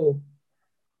 so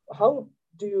how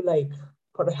do you like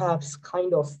perhaps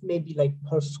kind of maybe like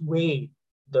persuade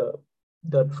the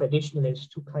the traditionalists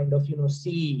to kind of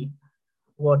see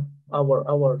what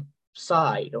our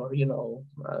side, or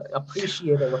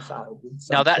appreciate our side in Now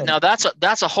some that sense? now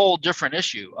that's a whole different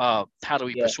issue. How do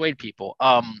we Yeah. persuade people?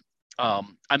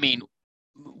 I mean,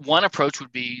 one approach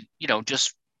would be,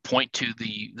 just point to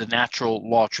the natural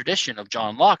law tradition of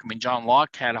John Locke. I mean, John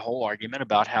Locke had a whole argument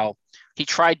about how he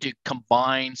tried to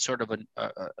combine sort of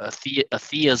a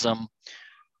theism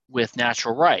with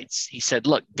natural rights. He said,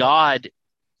 look, God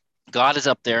is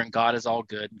up there and God is all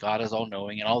good and God is all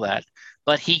knowing and all that,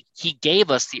 but he gave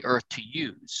us the earth to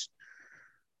use.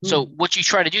 So Hmm. what you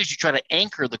try to do is you try to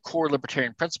anchor the core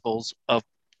libertarian principles of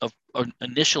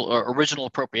initial or original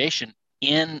appropriation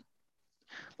in,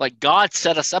 like, God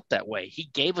set us up that way. He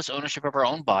gave us ownership of our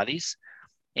own bodies,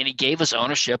 and he gave us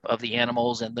ownership of the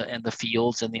animals and the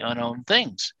fields and the unowned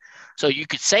things. So you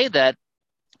could say that.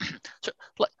 So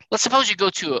let's suppose you go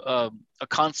to a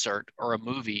concert or a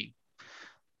movie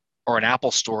or an Apple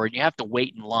store and you have to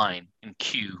wait in line and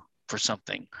queue for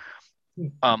something.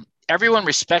 Hmm. Everyone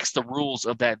respects the rules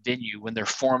of that venue when they're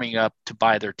forming up to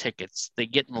buy their tickets. They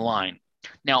get in line.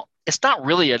 Now, it's not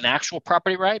really an actual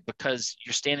property right because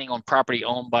you're standing on property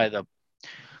owned by the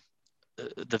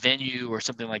venue or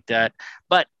something like that.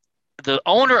 But the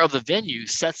owner of the venue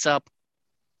sets up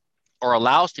or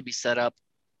allows to be set up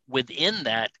within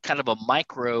that kind of a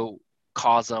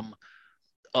microcosm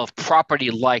of property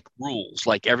like rules,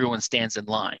 like everyone stands in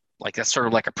line. Like that's sort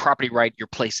of like a property right, your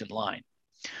place in line.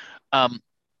 Um,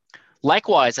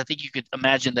 Likewise, I think you could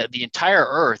imagine that the entire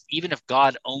earth, even if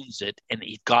God owns it and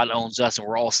God owns us and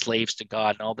we're all slaves to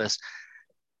God and all this,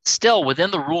 still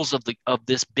within the rules of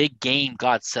this big game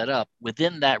God set up,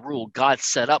 within that rule, God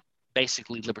set up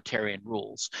basically libertarian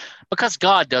rules because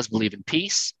God does believe in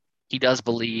peace. He does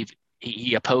believe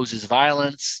he opposes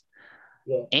violence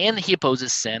Yeah. and he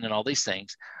opposes sin and all these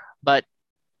things. But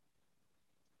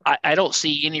I don't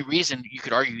see any reason you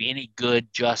could argue any good,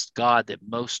 just God that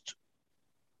most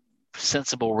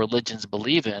sensible religions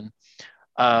believe in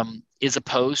is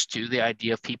opposed to the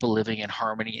idea of people living in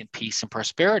harmony and peace and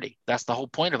prosperity. That's the whole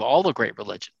point of all the great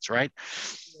religions, right?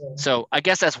 Yeah. So I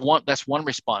guess that's one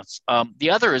response. The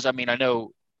other is, I mean, I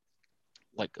know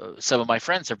like some of my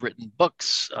friends have written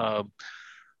books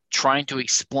trying to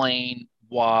explain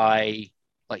why,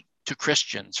 like to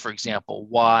Christians, for example,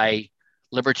 why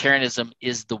libertarianism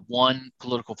is the one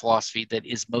political philosophy that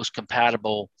is most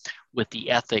compatible with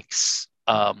the ethics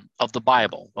of the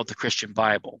Bible, of the Christian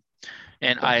Bible.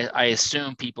 And I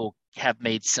assume people have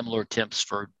made similar attempts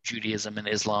for Judaism and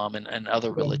Islam and other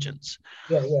Yeah. religions.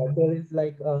 Yeah. Yeah. There is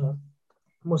like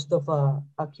Mustafa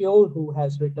Akyol, who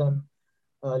has written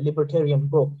a libertarian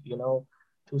book,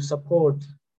 to support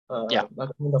Yeah, a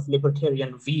kind of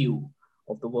libertarian view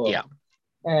of the yeah, world.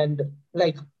 And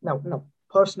like now,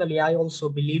 personally, I also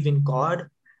believe in God.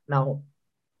 Now,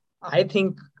 I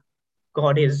think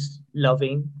God is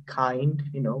loving, kind,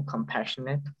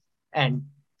 compassionate, and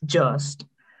just,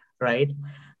 right?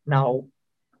 Now,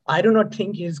 I do not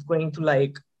think he's going to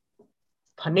like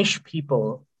punish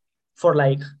people for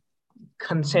like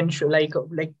consensual,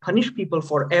 like punish people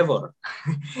forever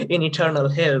in eternal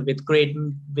hell with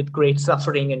great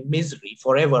suffering and misery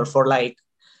forever for like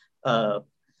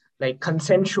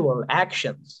consensual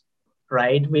actions,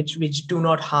 right? Which do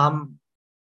not harm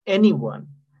anyone.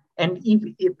 And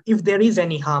if there is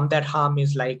any harm, that harm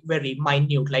is like very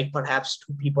minute, like perhaps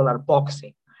two people are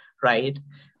boxing, right?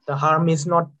 The harm is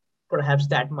not perhaps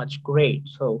that much great.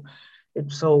 So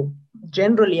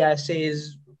generally I say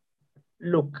is,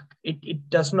 look, it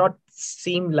does not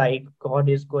seem like God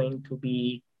is going to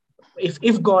be,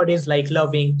 if God is like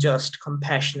loving, just,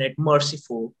 compassionate,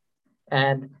 merciful,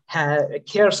 and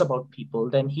cares about people,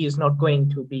 then he is not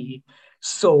going to be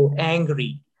so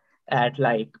angry at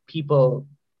like people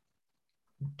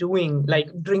doing like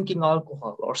drinking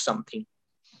alcohol or something.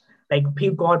 Like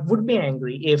God would be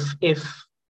angry if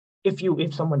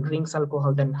someone drinks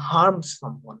alcohol then harms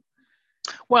someone.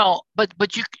 well, but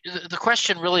the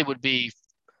question really would be,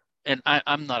 and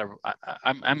I'm not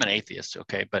I'm an atheist,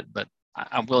 okay, but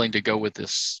I'm willing to go with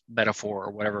this metaphor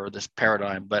or whatever, this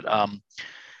paradigm. But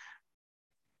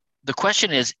the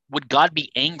question is, would God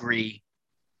be angry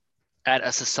at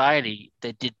a society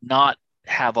that did not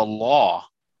have a law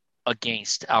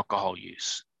against alcohol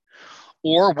use?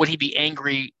 Or would he be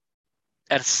angry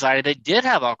at a society that did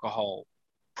have alcohol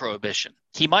prohibition.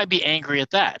 He might be angry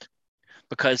at that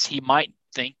because he might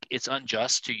think it's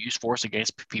unjust to use force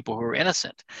against people who are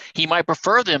innocent. He might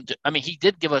prefer them to, I mean, he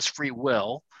did give us free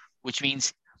will, which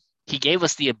means he gave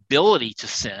us the ability to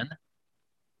sin,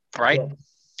 right? Yeah.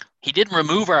 He didn't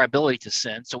remove our ability to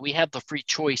sin. So we have the free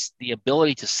choice, the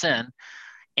ability to sin.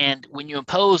 And when you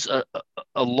impose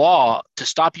a law to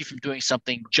stop you from doing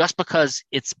something just because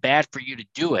it's bad for you to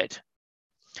do it,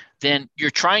 then you're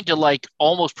trying to like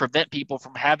almost prevent people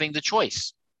from having the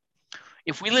choice.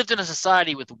 If we lived in a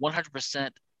society with 100%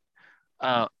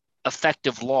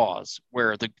 effective laws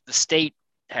where the state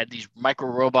had these micro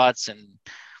robots and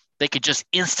they could just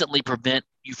instantly prevent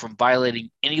you from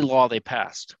violating any law they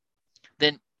passed,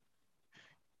 then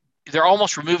they're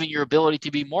almost removing your ability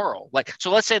to be moral. Like, so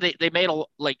let's say they made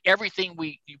like everything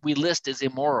we list as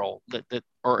immoral, that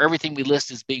or everything we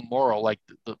list as being moral, like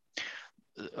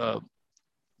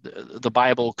the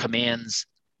Bible commands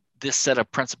this set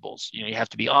of principles. You know, you have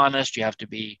to be honest, you have to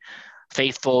be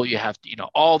faithful, you have to, you know,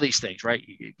 all these things, right?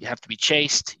 You have to be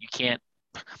chaste, you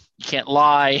can't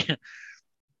lie, you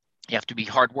have to be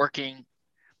hardworking.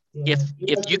 Yeah.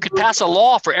 If you could pass a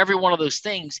law for every one of those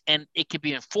things and it could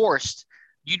be enforced,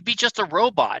 you'd be just a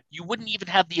robot. You wouldn't even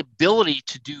have the ability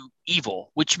to do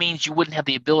evil, which means you wouldn't have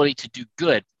the ability to do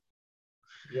good.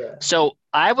 Yeah. So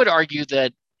I would argue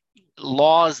that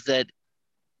laws that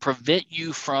prevent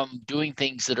you from doing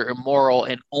things that are immoral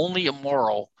and only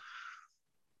immoral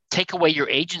take away your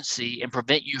agency and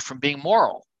prevent you from being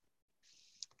moral.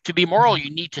 To be moral, you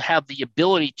need to have the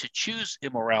ability to choose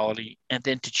immorality and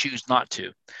then to choose not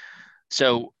to.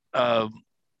 So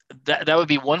that would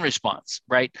be one response,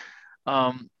 right?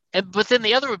 But then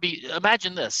the other would be,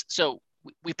 imagine this. So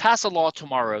we pass a law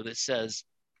tomorrow that says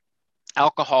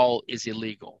alcohol is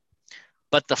illegal,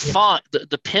 but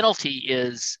the penalty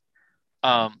is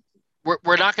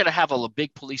we're not going to have a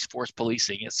big police force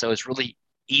policing it, so it's really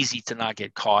easy to not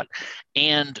get caught.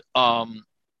 And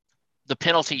the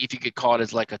penalty if you get caught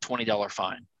is like a $20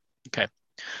 fine. Okay,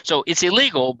 so it's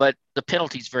illegal, but the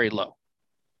penalty is very low.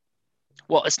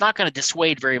 Well, it's not going to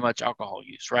dissuade very much alcohol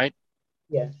use, right?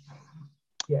 Yeah.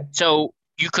 Yeah. So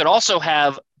you could also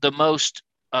have the most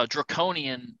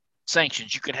draconian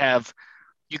sanctions. You could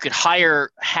hire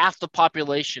half the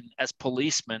population as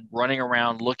policemen running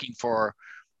around looking for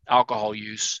alcohol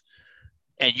use,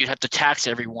 and you'd have to tax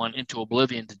everyone into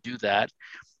oblivion to do that,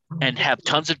 and have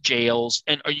tons of jails.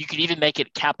 And or you could even make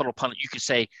it capital punishment. You could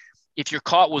say, if you're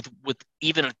caught with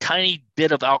even a tiny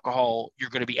bit of alcohol, you're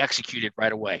going to be executed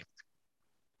right away.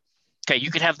 Okay,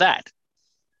 you could have that.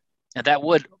 And that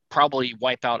would probably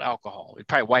wipe out alcohol. It'd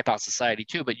probably wipe out society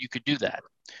too, but you could do that.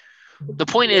 The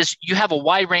point is, you have a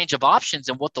wide range of options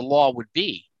in what the law would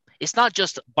be. It's not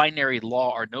just binary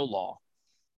law or no law.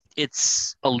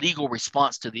 It's a legal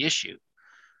response to the issue.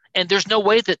 And there's no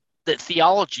way that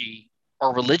theology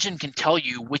or religion can tell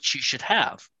you which you should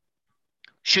have.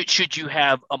 Should you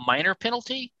have a minor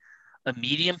penalty, a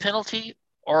medium penalty,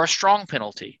 or a strong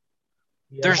penalty?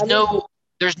 Yeah.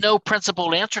 There's no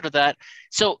principled answer to that.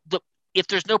 So if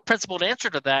there's no principled answer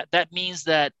to that, that means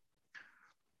that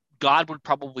God would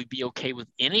probably be okay with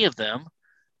any of them.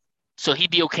 So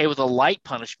he'd be okay with a light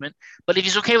punishment. But if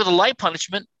he's okay with a light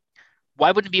punishment,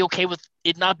 why wouldn't he be okay with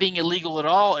it not being illegal at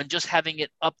all and just having it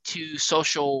up to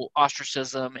social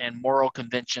ostracism and moral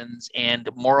conventions and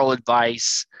moral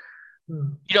advice?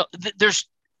 You know,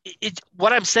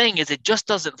 what I'm saying is it just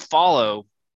doesn't follow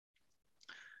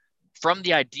from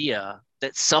the idea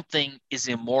that something is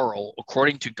immoral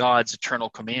according to God's eternal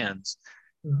commands,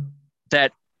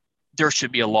 that there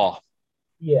should be a law.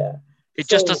 Yeah. It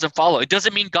just doesn't follow. It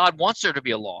doesn't mean God wants there to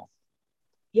be a law.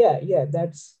 Yeah,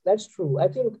 that's true. I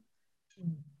think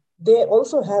they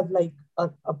also have like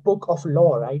a book of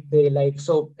law, right? They like,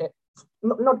 so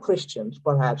not Christians,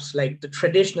 perhaps, like the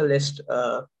traditionalist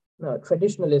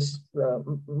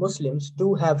Muslims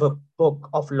do have a book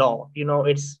of law. You know,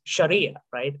 it's Sharia,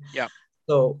 right? Yeah.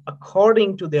 So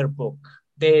according to their book,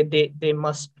 they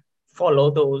must follow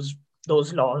those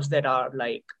laws that are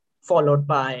like followed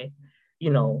by,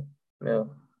 you know,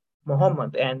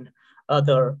 Muhammad and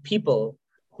other people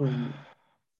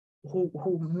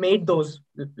who made those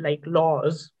like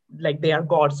laws, like they are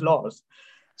God's laws.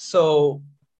 So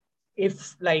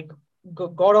if like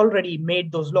God already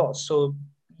made those laws, so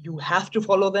you have to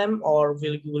follow them, or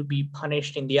you will be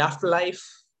punished in the afterlife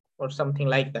or something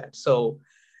like that. So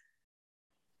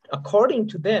according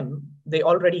to them, they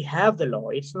already have the law.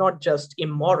 It's not just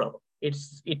immoral.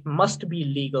 It must be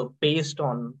legal based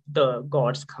on the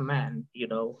God's command, you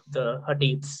know, the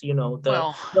hadiths, you know,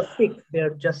 the fiqh, their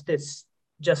justice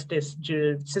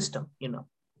system, you know.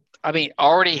 I mean,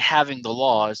 already having the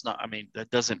law is not, I mean, that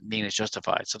doesn't mean it's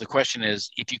justified. So the question is,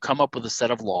 if you come up with a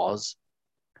set of laws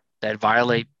that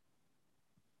violate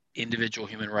individual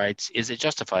human rights, is it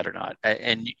justified or not?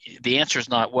 And the answer is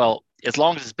not, well, as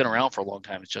long as it's been around for a long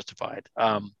time, it's justified.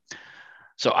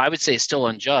 So I would say it's still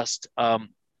unjust.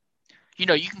 You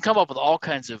know, you can come up with all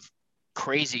kinds of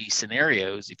crazy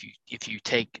scenarios if you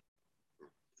take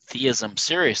theism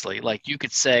seriously. Like you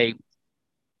could say,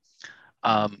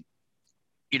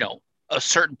 you know, a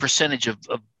certain percentage of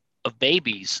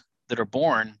babies that are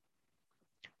born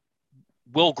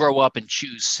will grow up and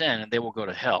choose sin and they will go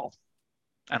to hell.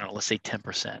 I don't know, let's say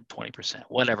 10%, 20%,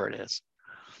 whatever it is.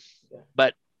 Yeah.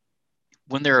 But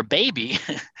when they're a baby,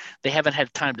 they haven't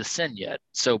had time to sin yet.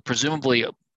 So presumably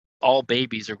all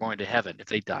babies are going to heaven if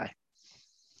they die.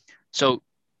 So,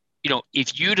 you know,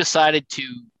 if you decided to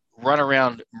run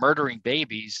around murdering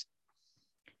babies,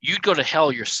 you'd go to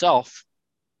hell yourself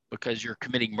because you're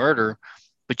committing murder,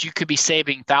 but you could be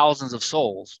saving thousands of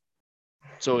souls.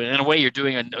 So in a way, you're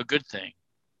doing a good thing.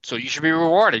 So you should be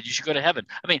rewarded. You should go to heaven.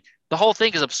 I mean, the whole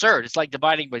thing is absurd. It's like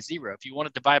dividing by zero. If you want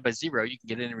to divide by zero, you can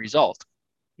get any result.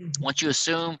 Mm-hmm. Once you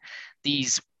assume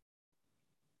these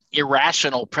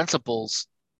irrational principles,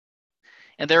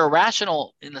 and they're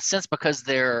irrational in the sense because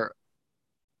they're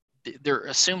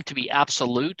assumed to be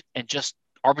absolute and just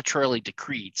arbitrarily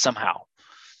decreed somehow.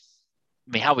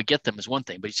 I mean, how we get them is one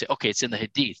thing, but you say, okay, it's in the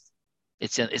Hadith,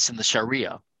 it's in the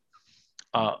Sharia.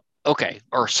 Okay,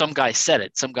 or some guy said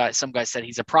it. Some guy said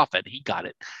he's a prophet. He got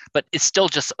it, but it's still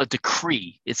just a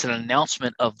decree. It's an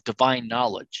announcement of divine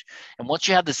knowledge. And once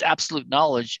you have this absolute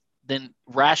knowledge, then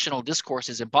rational discourse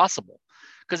is impossible.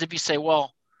 Because if you say,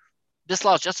 well, this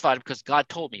law is justified because God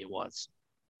told me it was,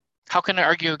 how can I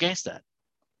argue against that?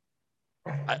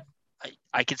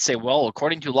 I could say, well,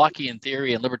 according to Lockean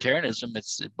theory and libertarianism,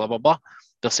 it's blah blah blah.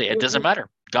 They'll say it doesn't matter.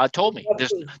 God told me.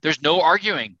 There's no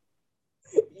arguing.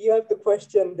 You have to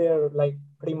question their, like,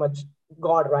 pretty much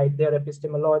God, right? Their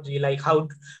epistemology. Like,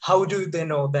 how do they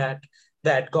know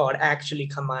that God actually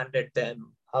commanded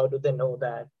them? How do they know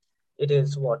that it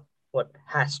is what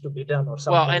has to be done or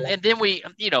something? Well, and then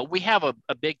we have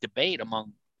a big debate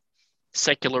among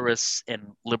secularists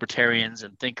and libertarians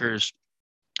and thinkers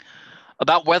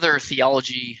about whether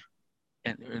theology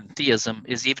and theism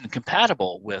is even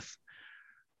compatible with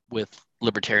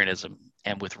libertarianism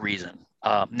and with reason.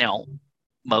 Now,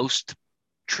 most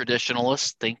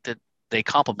traditionalists think that they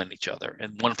complement each other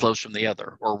and one flows from the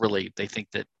other, or really they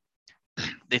think that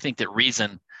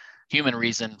reason, human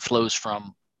reason, flows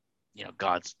from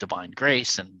God's divine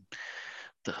grace and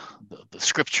the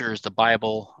scriptures, the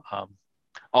Bible,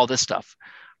 all this stuff.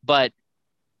 But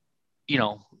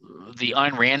the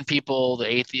Ayn Rand people,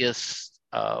 the atheists,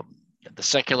 the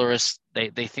secularists,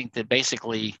 they think that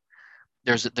basically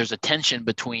there's a tension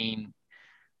between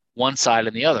one side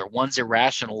and the other. One's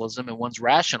irrationalism and one's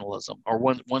rationalism, or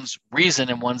one's reason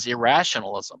and one's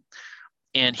irrationalism.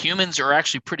 And humans are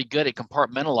actually pretty good at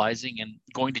compartmentalizing and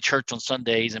going to church on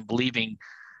Sundays and believing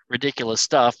ridiculous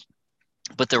stuff,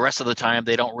 but the rest of the time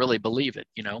they don't really believe it.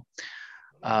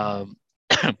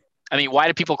 I mean, why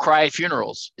do people cry at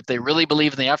funerals? If they really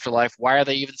believe in the afterlife, why are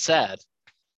they even sad?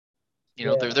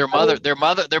 Their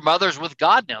mother's with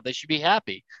God now. They should be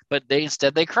happy, but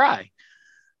instead they cry.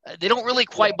 They don't really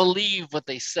quite believe what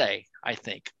they say, I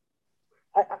think.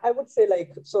 I would say,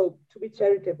 like, so to be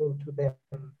charitable to them,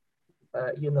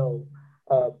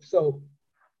 so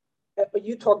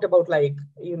you talked about, like,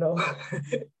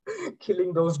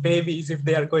 killing those babies if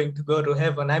they are going to go to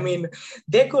heaven. I mean,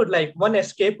 they could, like, one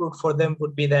escape route for them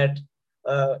would be that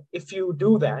if you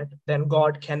do that, then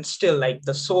God can still, like,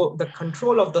 the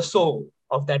control of the soul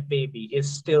of that baby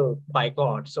is still by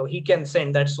God. So he can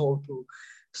send that soul to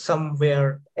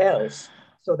somewhere else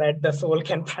so that the soul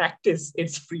can practice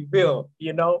its free will,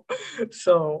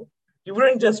 So you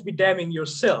wouldn't just be damning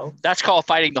yourself. That's called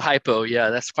fighting the hypo. Yeah,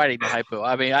 that's fighting the hypo.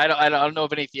 I mean, I don't know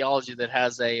of any theology that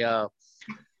has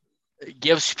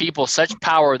gives people such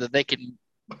power that they can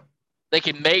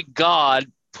make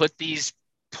God put these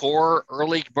poor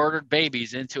early murdered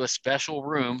babies into a special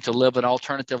room to live an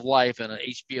alternative life in an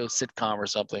HBO sitcom or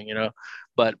something,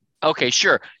 But okay,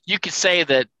 sure, you could say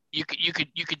that you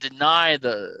could deny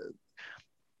the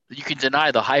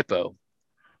hypo,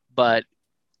 but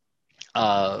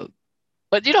I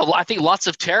think lots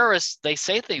of terrorists, they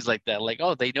say things like that, like,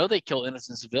 oh, they know they kill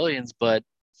innocent civilians, but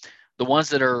the ones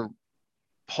that are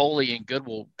holy and good,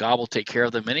 God will take care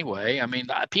of them anyway. I mean,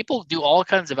 people do all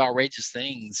kinds of outrageous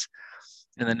things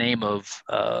in the name of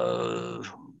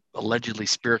allegedly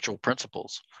spiritual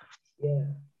principles.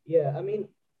 Yeah. I mean,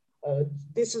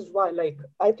 this is why, like,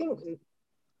 I think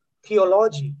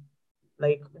theology,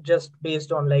 like just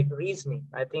based on like reasoning,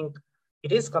 I think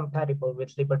it is compatible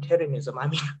with libertarianism. I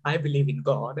mean, I believe in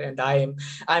God, and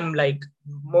I'm like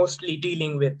mostly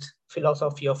dealing with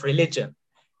philosophy of religion,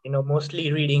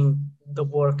 mostly reading the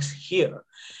works here.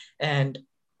 And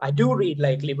I do read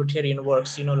like libertarian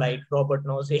works, like Robert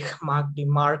Nozick,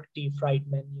 Mark D.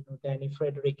 Friedman, Danny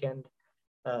Frederick, and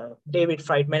David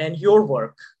Friedman, and your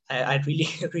work. I really,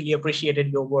 really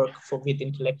appreciated your work with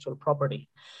intellectual property.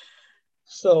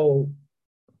 So,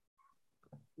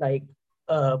 like,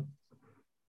 uh,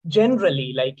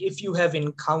 generally, like, if you have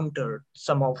encountered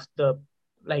some of the,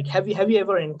 like, have you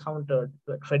ever encountered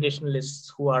the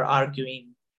traditionalists who are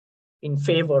arguing in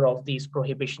favor of these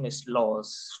prohibitionist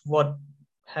laws? What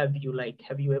have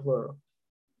you ever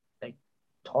like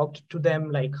talked to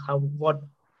them? Like, how, what?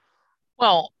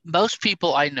 Well, most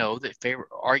people I know that favor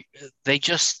are they're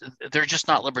just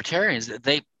not libertarians.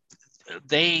 They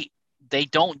they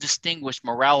don't distinguish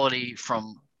morality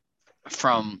from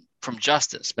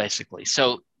justice, basically.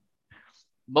 So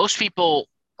most people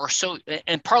are so,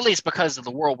 and partly it's because of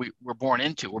the world we're born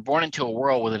into. We're born into a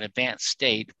world with an advanced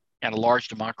state and a large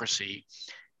democracy,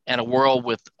 and a world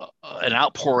with an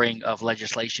outpouring of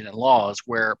legislation and laws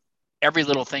where every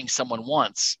little thing someone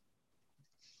wants,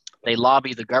 they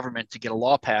lobby the government to get a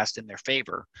law passed in their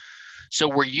favor. So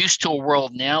we're used to a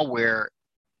world now where,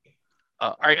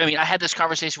 I mean, I had this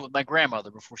conversation with my grandmother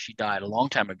before she died a long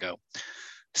time ago.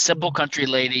 Simple country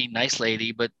lady, nice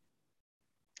lady, but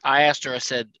I asked her, I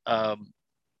said,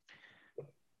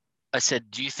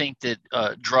 do you think that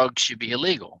drugs should be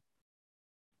illegal?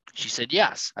 She said,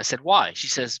 yes. I said, why? She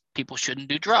says, people shouldn't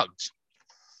do drugs.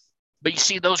 But you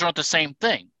see, those aren't the same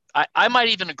thing. I might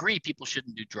even agree people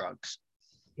shouldn't do drugs,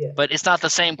 Yeah. but it's not the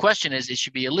same question as it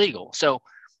should be illegal. So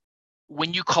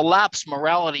when you collapse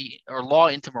morality or law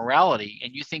into morality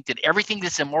and you think that everything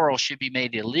that's immoral should be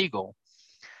made illegal,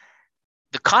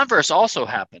 the converse also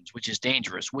happens, which is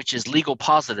dangerous, which is legal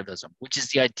positivism, which is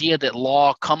the idea that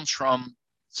law comes from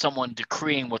someone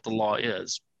decreeing what the law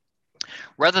is,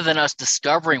 rather than us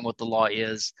discovering what the law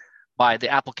is by the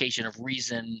application of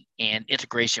reason and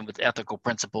integration with ethical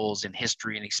principles and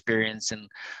history and experience and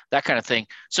that kind of thing.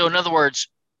 So in other words,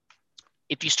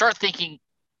 if you start equating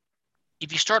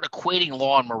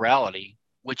law and morality,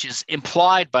 which is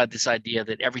implied by this idea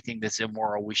that everything that's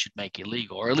immoral we should make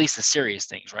illegal, or at least the serious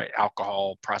things, right?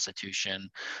 Alcohol, prostitution,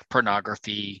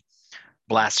 pornography,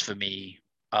 blasphemy,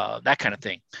 that kind of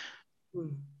thing.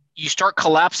 You start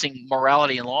collapsing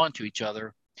morality and law into each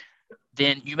other,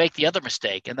 then you make the other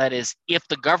mistake, and that is if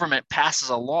the government passes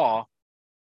a law,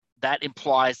 that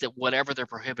implies that whatever they're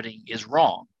prohibiting is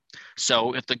wrong.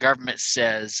 So if the government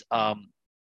says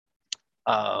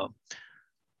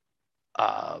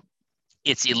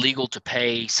it's illegal to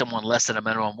pay someone less than a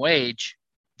minimum wage,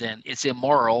 then it's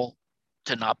immoral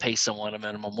to not pay someone a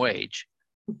minimum wage,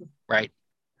 right?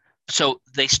 So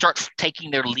they start taking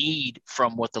their lead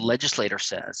from what the legislator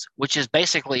says, which is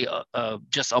basically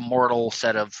just a mortal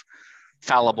set of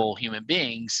fallible human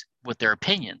beings with their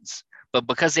opinions. But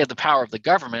because they have the power of the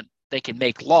government, they can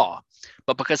make law.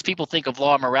 But because people think of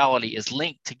law and morality as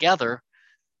linked together,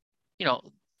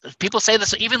 people say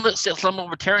this, even some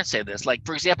libertarians say this, like,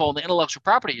 for example, on the intellectual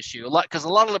property issue, because a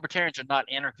lot of libertarians are not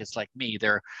anarchists like me.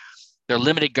 They're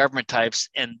limited government types,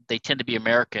 and they tend to be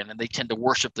American, and they tend to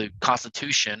worship the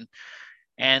Constitution,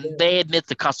 and they admit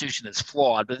the Constitution is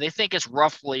flawed, but they think it's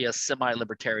roughly a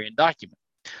semi-libertarian document.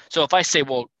 So if I say,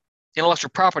 well, intellectual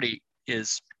property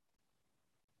is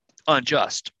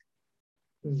unjust,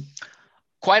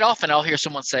 quite often I'll hear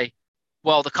someone say,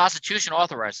 well, the Constitution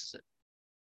authorizes it.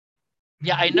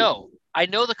 Yeah, I know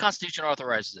the Constitution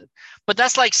authorizes it, but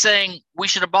that's like saying we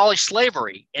should abolish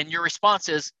slavery, and your response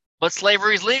is, but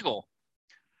slavery is legal.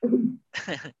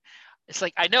 It's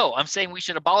like, I know, I'm saying we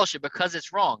should abolish it because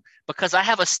it's wrong, because I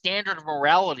have a standard of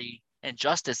morality and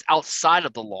justice outside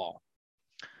of the law.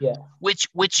 Yeah. Which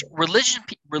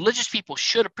religious people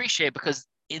should appreciate, because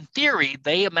in theory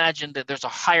they imagine that there's a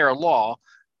higher law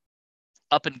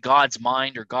up in God's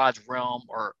mind or God's realm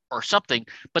or something.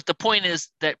 But the point is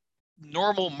that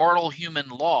normal mortal human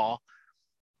law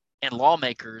and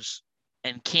lawmakers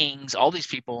and kings, all these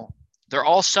people, they're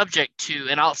all subject to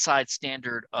an outside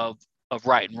standard of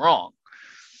right and wrong.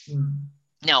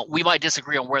 Now, we might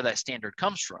disagree on where that standard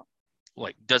comes from.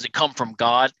 Like, does it come from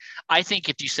God? I think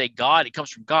if you say God, it comes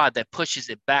from God, that pushes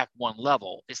it back one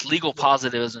level. It's legal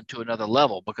positivism to another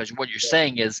level, because what you're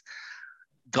saying is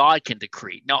God can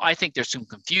decree. Now, I think there's some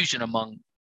confusion among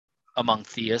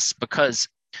theists, because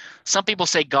some people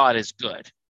say God is good,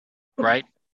 right?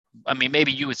 I mean,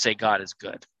 maybe you would say God is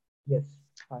good. Yes.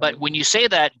 But when you say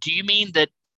that, do you mean that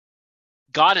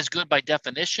God is good by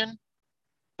definition?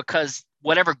 Because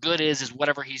whatever good is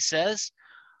whatever he says?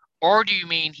 Or do you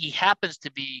mean he happens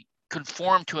to be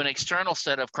conformed to an external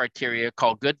set of criteria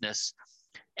called goodness?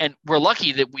 And we're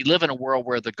lucky that we live in a world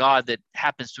where the God that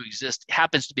happens to exist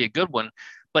happens to be a good one,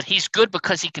 but he's good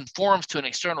because he conforms to an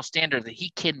external standard that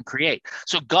he can create.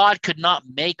 So God could not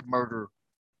make murder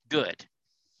good.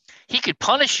 He could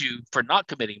punish you for not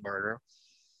committing murder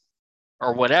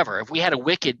or whatever. If we had a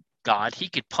wicked God, he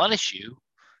could punish you.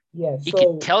 Yeah. He So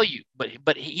could tell you,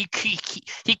 but he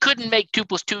couldn't make 2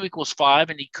 + 2 = 5,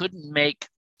 and he couldn't make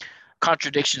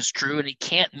contradictions true, and he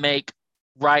can't make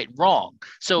right wrong.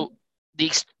 So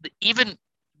even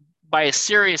by a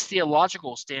serious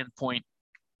theological standpoint,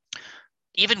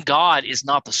 even God is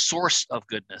not the source of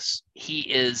goodness. He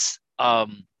is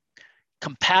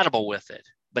compatible with it,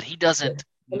 but he doesn't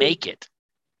make it.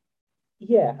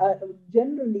 Yeah,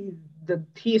 generally the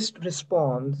theist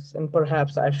response, and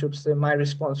perhaps I should say my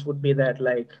response would be that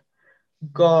like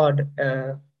God,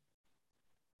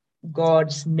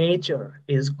 God's nature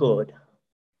is good,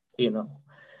 you know.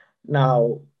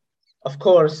 Now, of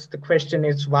course, the question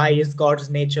is why is God's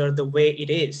nature the way it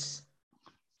is?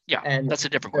 Yeah, And that's a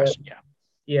different question.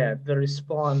 Yeah, the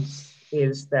response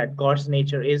is that God's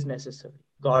nature is necessary.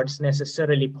 God's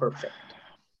necessarily perfect.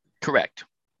 Correct.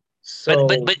 So,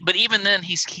 but even then,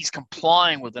 he's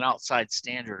complying with an outside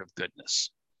standard of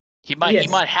goodness. He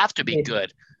might have to be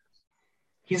good.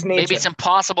 His nature. Maybe it's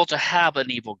impossible to have an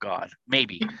evil God.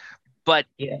 Maybe, but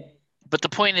yeah. But the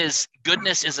point is,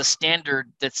 goodness is a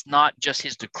standard that's not just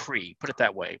his decree. Put it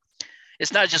that way.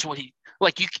 It's not just what he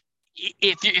like.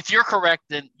 If you're correct,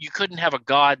 then you couldn't have a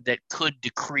God that could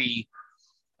decree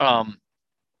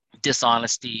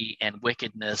dishonesty and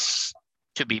wickedness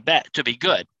to be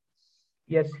good.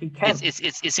 Yes, he can.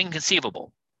 It's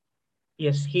inconceivable.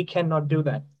 Yes, he cannot do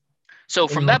that. So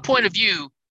from that point of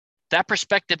view, that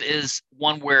perspective is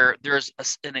one where there's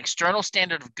an external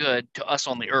standard of good to us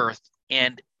on the earth,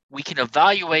 and we can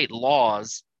evaluate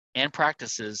laws and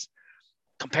practices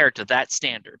compared to that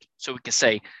standard. So we can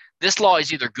say this law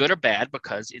is either good or bad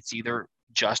because it's either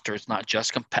just or it's not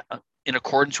just in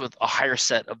accordance with a higher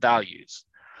set of values.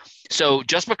 So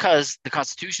just because the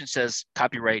Constitution says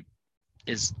copyright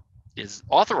is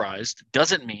authorized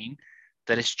doesn't mean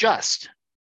that it's just,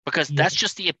 because that's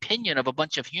just the opinion of a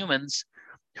bunch of humans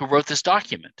who wrote this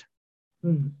document.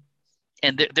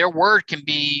 And their word can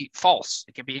be false.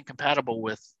 It can be incompatible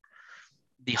with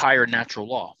the higher natural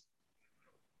law.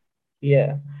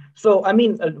 Yeah. So, I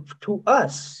mean, to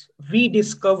us, we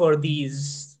discover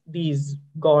these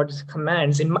God's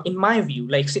commands in my view.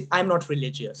 Like, see, I'm not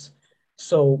religious,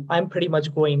 so I'm pretty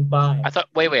much going by. I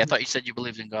thought you said you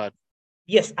believed in God.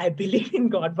 Yes, I believe in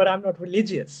God, but I'm not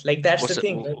religious. Like, that's the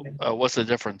thing. Right? What's the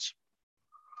difference?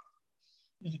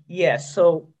 Yeah.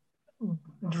 So,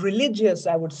 religious,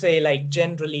 I would say, like,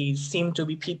 generally seem to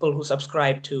be people who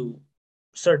subscribe to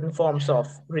certain forms of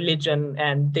religion,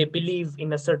 and they believe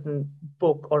in a certain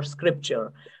book or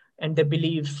scripture, and they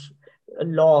believe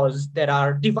laws that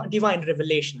are divine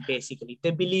revelation. Basically,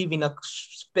 they believe in a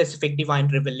specific divine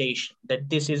revelation, that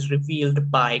this is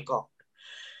revealed by God.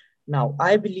 Now,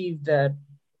 I believe that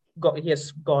God,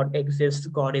 yes, God exists,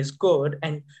 God is good,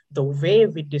 and the way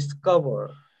we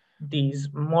discover these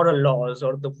moral laws,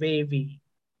 or the way we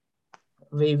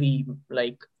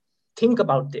like think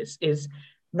about this, is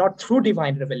not through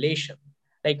divine revelation.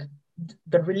 Like,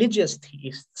 the religious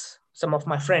theists, some of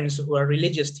my friends who are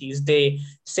religious theists, they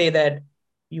say that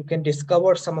you can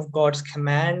discover some of God's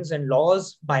commands and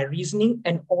laws by reasoning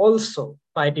and also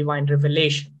by divine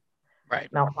revelation.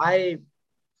 Right. Now, I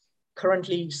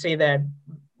currently say that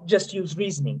just use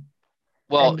reasoning.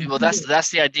 Well, that's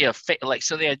the idea of faith. Like,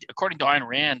 so according to Ayn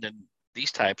Rand and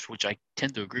these types, which I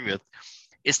tend to agree with,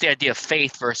 it's the idea of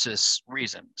faith versus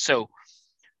reason. So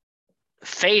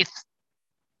faith,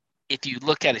 if you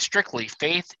look at it strictly,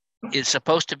 faith is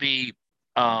supposed to be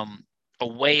a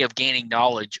way of gaining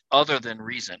knowledge other than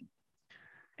reason.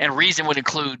 And reason would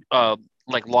include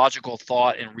like logical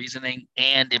thought and reasoning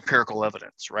and empirical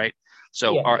evidence, right?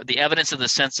 So the evidence of the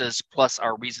senses plus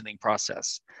our reasoning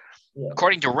process. Yeah.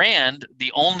 According to Rand,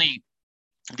 the only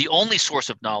source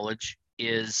of knowledge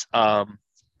is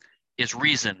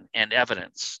reason and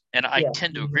evidence, and I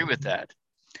tend to agree with that.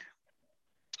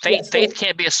 Faith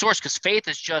can't be a source, because faith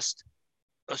is just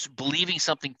believing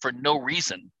something for no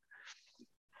reason.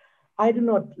 I do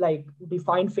not like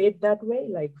define faith that way.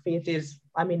 Like, faith is,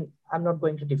 I mean, I'm not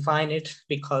going to define it,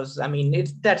 because I mean,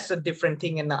 that's a different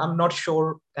thing, and I'm not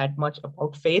sure that much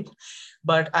about faith.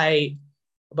 But I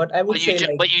would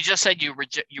say, but you just said you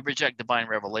reject divine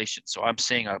revelation, so I'm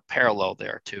seeing a parallel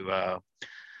there to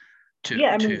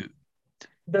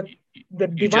the the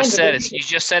You divine just said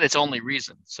revelation. it's only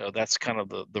reason. So that's kind of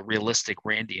the realistic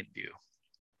Randian view.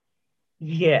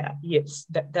 Yeah, yes,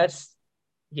 that's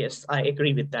yes, I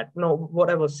agree with that. No, what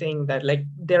I was saying that like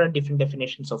there are different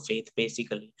definitions of faith,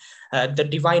 basically. The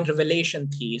divine revelation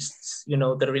theists,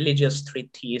 the religious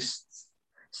theists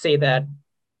say that.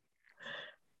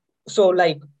 So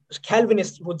like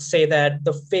Calvinists would say that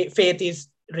the faith is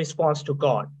response to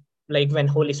God, like when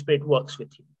Holy Spirit works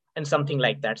with you and something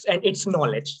like that. And it's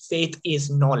knowledge. Faith is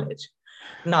knowledge.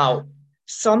 Now,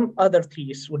 some other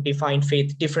theists would define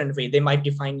faith different way. They might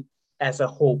define as a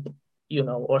hope,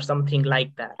 or something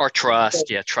like that. Or trust,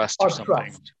 yeah, trust or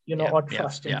something. Or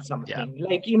trust in something.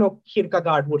 Like,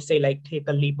 Kierkegaard would say, like, take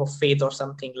a leap of faith or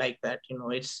something like that.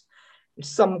 It's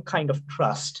some kind of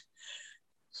trust.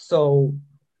 So,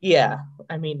 yeah,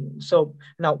 I mean, so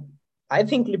now I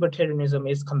think libertarianism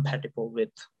is compatible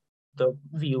with the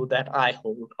view that I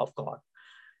hold of God.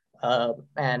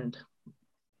 And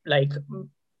like,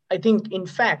 I think, in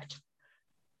fact,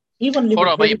 even Hold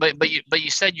on, libertarian. but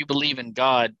you said you believe in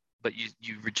God, but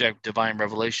you reject divine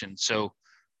revelation. So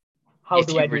How if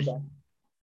do I you do that?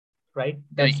 Right?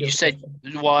 That's your you said,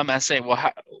 question. well, I'm saying,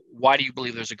 well, why do you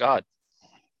believe there's a God?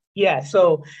 Yeah,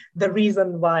 so the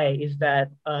reason why is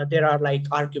that there are like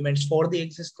arguments for the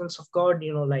existence of God,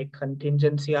 like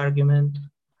contingency argument,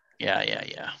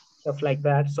 Yeah. stuff like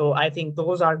that. So I think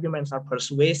those arguments are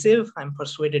persuasive. I'm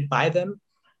persuaded by them.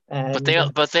 But And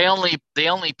they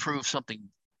only prove something.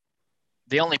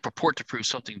 They only purport to prove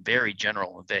something very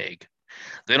general and vague.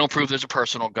 They don't prove there's a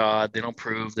personal God. They don't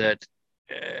prove that.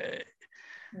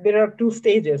 There are two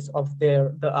stages of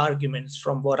the arguments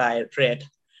from what I read.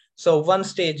 So one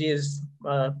stage is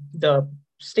the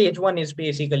stage one is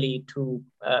basically to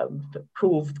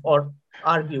prove or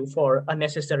argue for a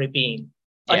necessary being,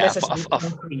 a Yeah, necessary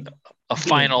concrete a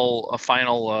being.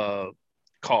 final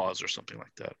cause or something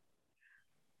like that.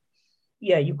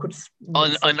 Yeah, you could say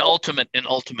An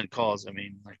ultimate cause. I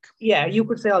mean, like, yeah, you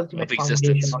could say ultimate of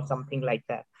foundation existence. or something like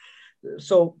that.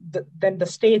 So then the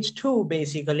stage two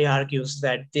basically argues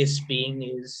that this being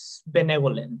is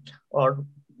benevolent or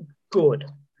good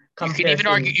compared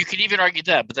to. You can even argue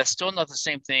that, but that's still not the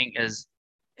same thing as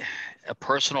a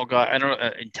personal God. I don't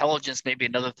know. Intelligence may be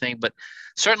another thing, but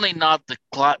certainly not the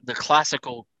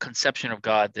classical conception of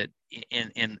God that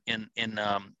in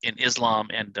Islam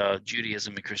and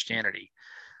Judaism and Christianity.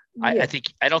 Yeah,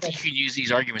 I don't think you can use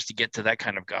these arguments to get to that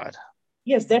kind of God.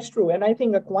 yes, that's true. And I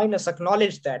think Aquinas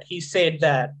acknowledged that.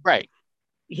 Right.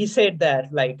 He said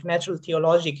that like natural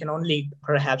theology can only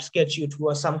perhaps get you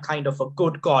to some kind of a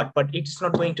good God, but it's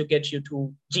not going to get you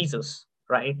to Jesus,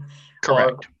 right?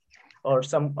 Correct. Or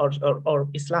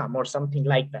Islam or something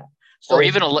like that. Or So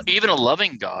even a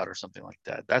loving God or something like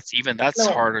that. That's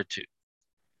now, harder to.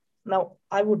 now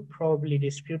I would probably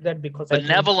dispute that because I think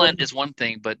Benevolent is one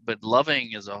thing, but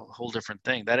loving is a whole different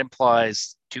thing. That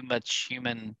implies too much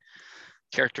human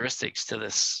characteristics to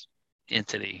this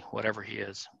entity, whatever he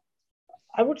is.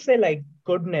 I would say like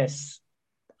goodness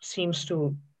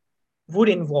would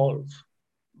involve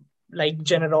like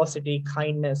generosity,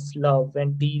 kindness, love,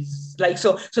 and these like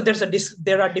so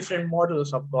there are different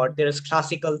models of God. There is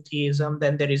classical theism,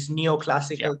 then there is Yeah.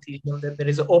 neoclassical theism, then there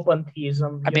is open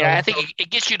theism. I mean, I think it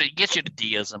gets you to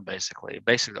deism basically.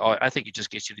 I think it just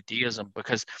gets you to deism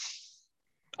because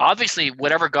obviously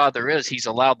whatever God there is, he's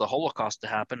allowed the Holocaust to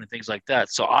happen and things like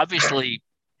that. So obviously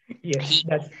Yes,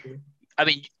 that's true. I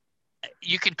mean,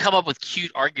 you can come up with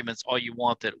cute arguments all you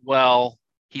want that, well,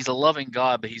 he's a loving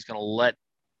God, but he's going to let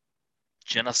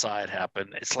genocide happen.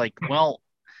 It's like, well,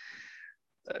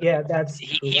 Yeah, that's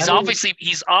true. he's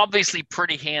obviously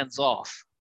pretty hands off.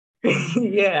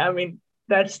 Yeah, I mean,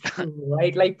 that's true,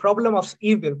 right? Like problem of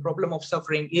evil, problem of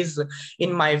suffering is,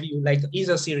 in my view, like is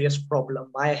a serious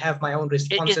problem. I have my own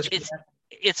responses to that.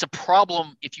 It's a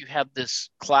problem if you have this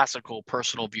classical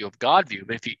personal view of God view.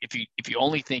 But if you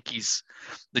only think he's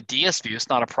the deist view, it's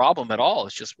not a problem at all.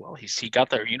 It's just, well, he got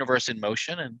the universe in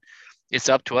motion, and it's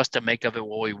up to us to make of it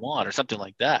what we want, or something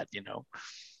like that,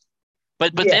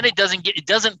 But Yeah, then it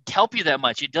doesn't help you that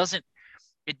much. It doesn't.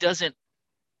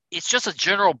 It's just a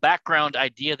general background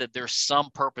idea that there's some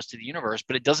purpose to the universe,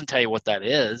 but it doesn't tell you what that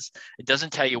is. It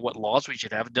doesn't tell you what laws we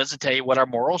should have. It doesn't tell you what our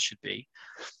morals should be.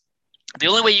 The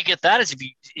only way you get that is if you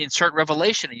insert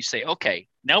revelation and you say, okay,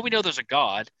 now we know there's a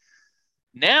God.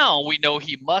 Now we know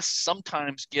he must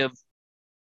sometimes give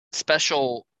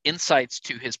special insights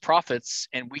to his prophets,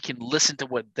 and we can listen to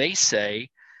what they say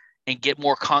and get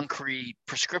more concrete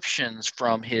prescriptions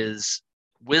from his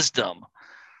wisdom.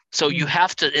 So you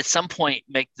have to, at some point,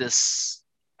 make this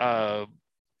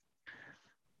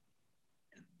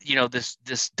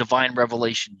this divine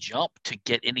revelation jump to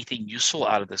get anything useful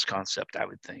out of this concept, I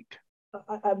would think.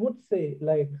 I would say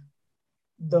like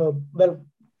well,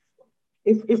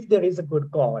 if there is a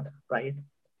good God, right?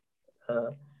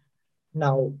 Uh,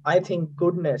 Now, I think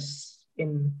goodness,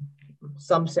 in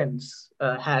some sense,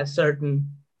 has certain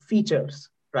features,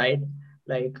 right?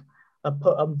 Like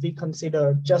we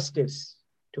consider justice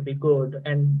to be good,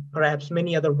 and perhaps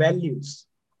many other values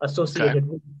Okay. associated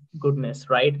with goodness,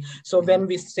 right? So Mm-hmm. when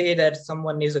we say that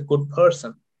someone is a good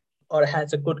person or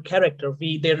has a good character,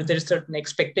 there's certain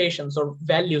expectations or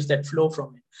values that flow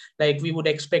from it. Like we would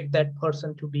expect that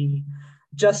person to be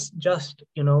just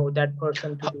that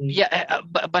person to be. Yeah,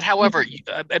 but however,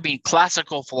 I mean,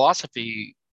 classical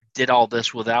philosophy did all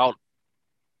this without,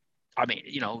 I mean,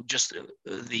 just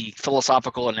the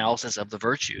philosophical analysis of the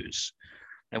virtues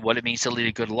and what it means to lead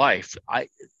a good life.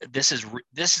 This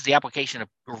is the application of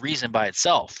reason by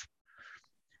itself.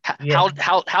 Yeah,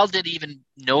 How did even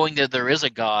knowing that there is a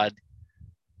God,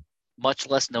 much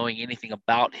less knowing anything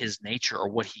about his nature or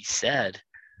what he said,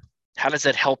 how does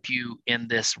that help you in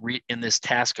this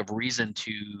task of reason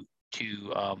to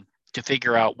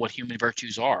figure out what human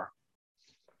virtues are?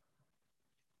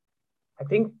 I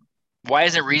think. Why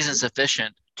isn't reason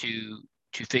sufficient to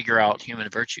figure out human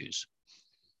virtues?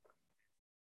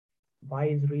 Why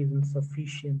is reason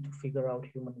sufficient to figure out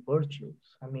human virtues?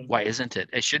 I mean, Why isn't it?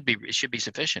 It should be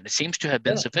sufficient. It seems to have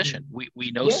been yeah, sufficient.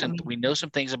 We know yeah, some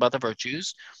things about the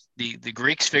virtues. The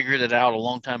Greeks figured it out a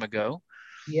long time ago.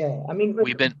 yeah. I mean,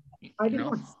 We've been, I did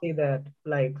not say that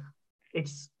like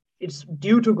it's it's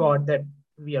due to God that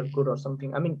we are good or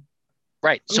something.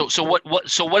 right. I mean, So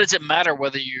what does it matter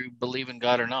whether you believe in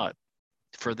God or not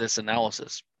for this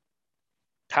analysis?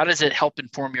 How does it help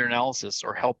inform your analysis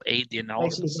or help aid the like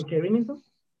analysis? libertarianism.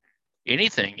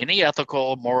 Anything, any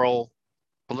ethical, moral,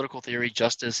 political theory,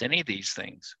 justice, any of these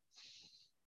things.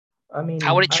 I How mean,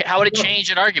 would I, it how I would it don't.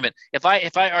 change an argument if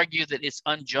I argue that it's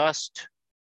unjust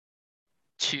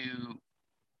to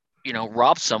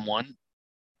rob someone?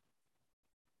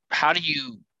 How do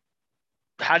you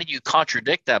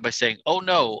contradict that by saying, oh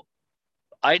no,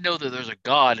 I know that there's a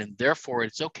God and therefore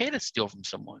it's okay to steal from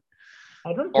someone?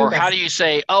 I don't Or think I how said. do you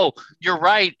say, oh, you're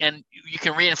right, and you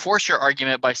can reinforce your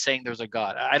argument by saying there's a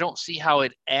God? I don't see how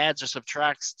it adds or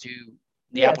subtracts to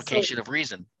the Yeah. So application of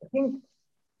reason. I think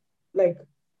like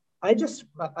I just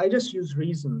use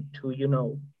reason to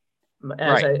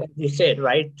as Right. as you said,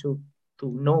 right, to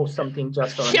know something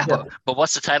just or Yeah, unjust. but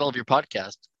what's the title of your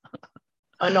podcast?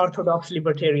 Unorthodox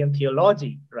libertarian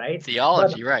theology, right? But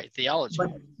Theology, right? but Theology.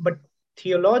 but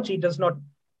theology does not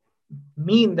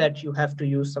mean that you have to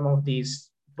use some of these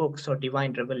books or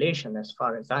divine revelation, as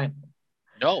far as I know.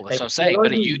 No, that's Like what I'm saying. But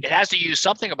theology, it has to use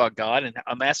something about God, and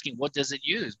I'm asking, what does it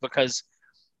use? Because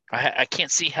I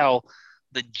can't see how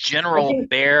the I general think.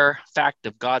 bare fact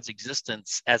of God's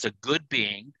existence as a good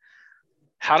being,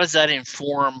 how does that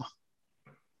inform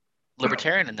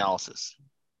libertarian analysis?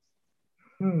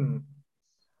 Hmm.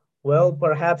 Well,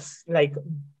 perhaps like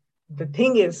the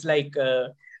thing is like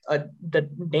the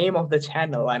name of the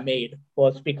channel I made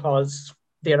was because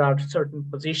there are certain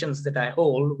positions that I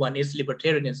hold. One is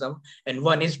libertarianism, and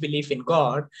one is belief in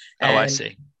God. Oh, I And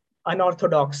see.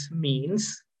 unorthodox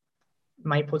means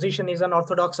my position is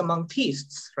unorthodox among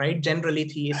theists, right? Generally,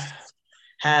 theists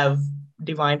have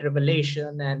divine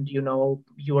revelation, and you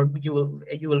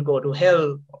will go to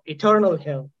hell, eternal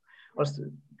hell, or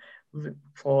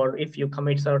for if you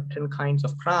commit certain kinds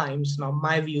of crimes. Now,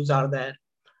 my views are that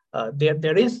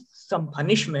there is some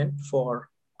punishment for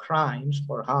crimes,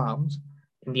 for harms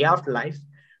in the afterlife,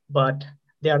 but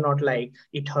they are not like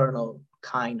eternal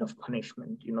kind of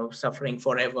punishment, suffering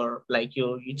forever. Like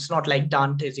it's not like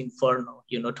Dante's Inferno,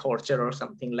 torture or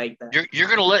something like that. You're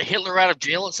going to let Hitler out of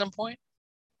jail at some point?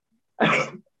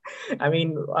 I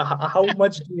mean, how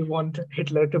much do you want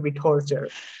Hitler to be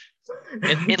tortured?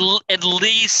 At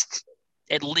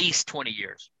least 20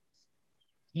 years.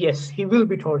 Yes, he will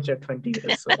be tortured 20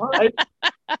 years. So, all right,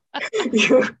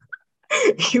 you,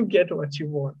 you get what you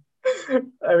want.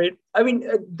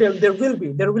 There will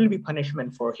be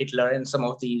punishment for Hitler and some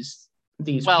of these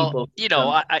Well, people.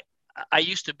 I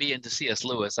used to be into C.S.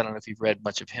 Lewis. I don't know if you've read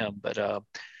much of him, but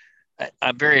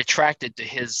I'm very attracted to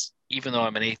his. Even though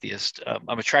I'm an atheist,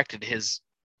 I'm attracted to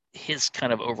his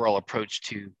kind of overall approach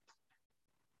to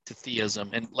theism.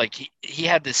 And like he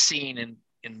had this scene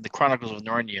in the Chronicles of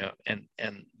Narnia, and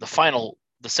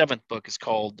the seventh book is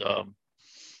called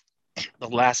The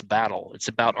Last Battle. It's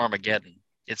about Armageddon.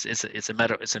 It's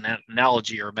an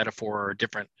analogy or a metaphor or a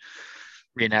different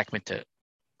reenactment to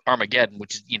Armageddon,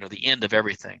 which is the end of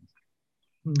everything.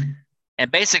 Hmm.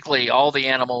 And basically, all the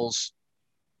animals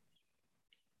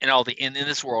in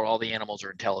this world, all the animals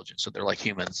are intelligent, so they're like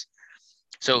humans.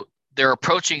 So they're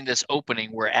approaching this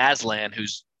opening where Aslan,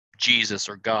 who's Jesus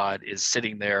or God, is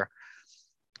sitting there,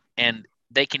 and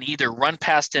they can either run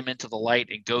past him into the light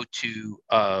and go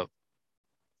to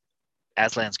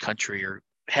Aslan's country or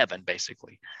heaven,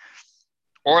 basically,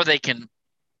 or they can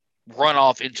run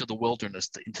off into the wilderness,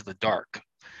 into the dark.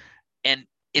 And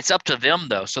it's up to them,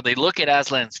 though. So they look at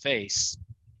Aslan's face,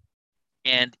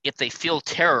 and if they feel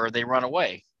terror, they run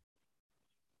away.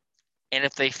 And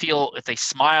if they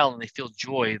smile and they feel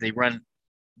joy,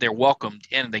 they're welcomed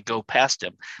in and they go past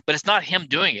him. But it's not him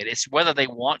doing it. It's whether they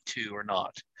want to or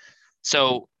not.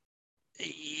 So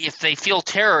if they feel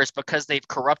terror, it's because they've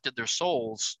corrupted their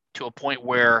souls to a point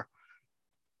where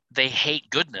they hate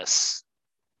goodness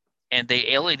and they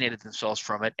alienated themselves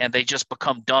from it, and they just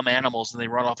become dumb animals and they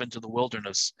run off into the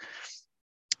wilderness.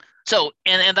 So,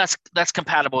 and that's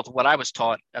compatible with what I was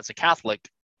taught as a Catholic,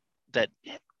 that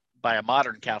by a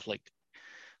modern Catholic,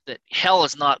 that hell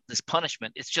is not this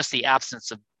punishment. It's just the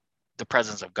absence of the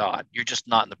presence of God. You're just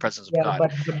not in the presence of God.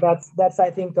 But that's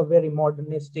I think a very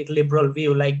modernistic liberal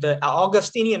view, like the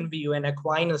Augustinian view and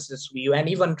Aquinas' view, and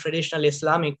even traditional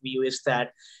Islamic view is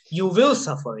that you will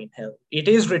suffer in hell. It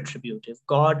is retributive.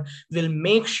 God will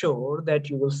make sure that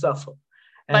you will suffer.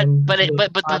 I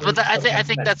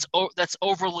think that's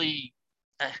overly.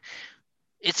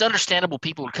 It's understandable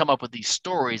people would come up with these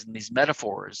stories and these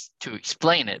metaphors to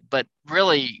explain it, but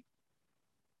really,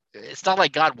 it's not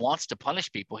like God wants to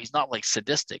punish people. He's not like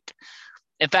sadistic.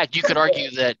 In fact, you could argue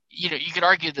that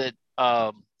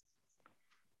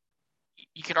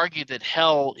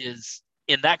hell is,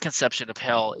 in that conception of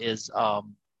hell, is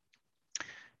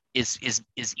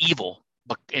evil,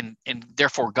 and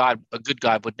therefore a good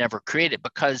God would never create it,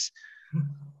 because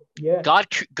God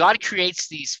creates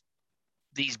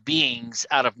these beings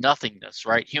out of nothingness,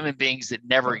 right? Human beings that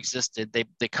never existed.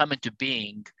 They come into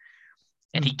being,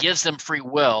 and he gives them free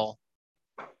will,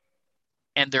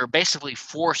 and they're basically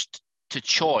forced to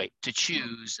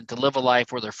choose and to live a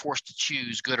life where they're forced to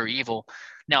choose good or evil.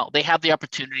 Now, they have the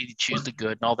opportunity to choose the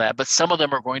good and all that, but some of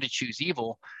them are going to choose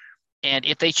evil. And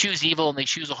if they choose evil and they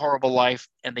choose a horrible life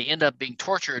and they end up being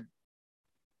tortured,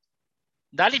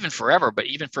 not even forever, but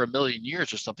even for 1,000,000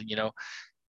 years or something,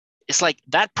 it's like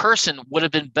that person would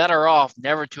have been better off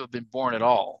never to have been born at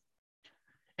all.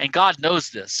 And God knows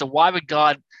this. So why would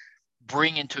God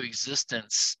bring into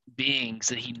existence beings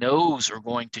that he knows are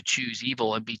going to choose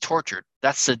evil and be tortured?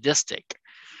 That's sadistic.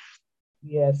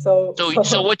 Yeah. So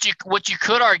what you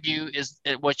could argue is,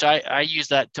 which I use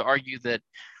that to argue that,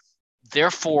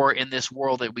 therefore, in this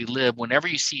world that we live, whenever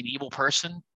you see an evil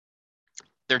person,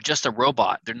 they're just a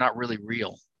robot. They're not really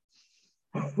real.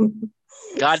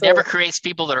 God never creates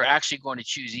people that are actually going to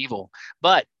choose evil.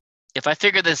 But if I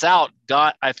figure this out,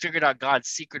 I figured out God's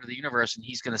secret of the universe, and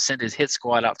he's going to send his hit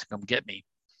squad out to come get me.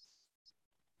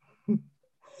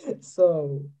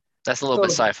 So that's a little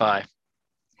bit sci-fi.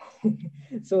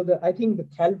 So I think the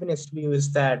Calvinist view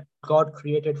is that God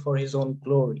created for his own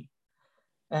glory.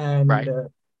 And right.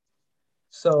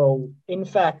 So in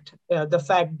fact, the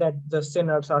fact that the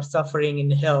sinners are suffering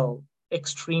in hell in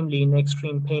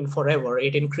extreme pain forever,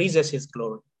 it increases his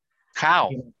glory. How?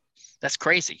 That's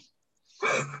crazy.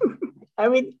 I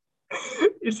mean,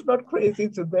 it's not crazy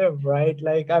to them, right?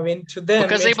 Like, I mean, to them,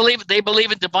 because they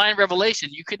believe in divine revelation.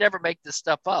 You could never make this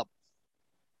stuff up.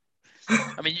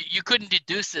 I mean, you couldn't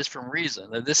deduce this from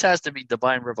reason. This has to be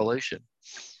divine revelation.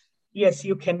 Yes,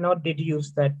 you cannot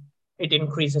deduce that it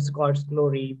increases God's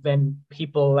glory when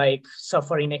people like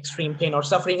suffer in extreme pain or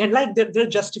suffering. And like their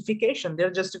justification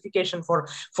for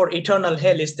eternal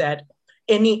hell is that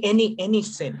any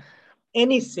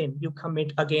sin you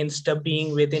commit against a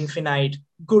being with infinite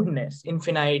goodness,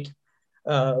 infinite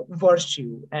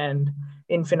virtue, and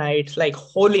infinite like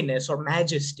holiness or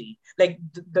majesty, like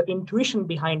the intuition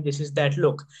behind this is that,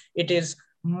 look, it is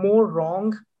more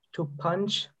wrong to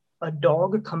punch a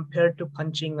dog compared to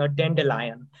punching a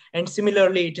dandelion, and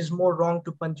similarly it is more wrong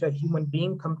to punch a human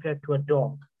being compared to a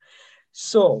dog.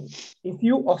 So if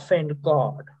you offend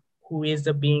God, who is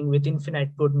a being with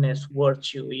infinite goodness,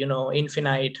 virtue,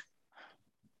 infinite.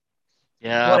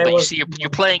 Yeah, but you see, you're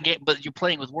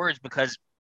playing with words, because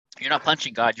you're not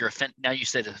punching God. Now you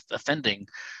said offending,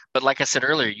 but like I said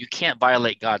earlier, you can't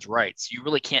violate God's rights. You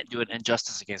really can't do an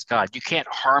injustice against God. You can't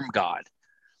harm God.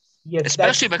 Yes,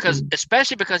 especially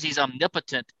because he's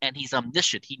omnipotent and he's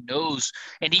omniscient. He knows,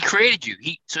 and he created you.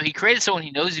 He created someone. He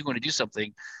knows he's going to do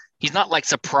something. He's not like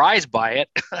surprised by it.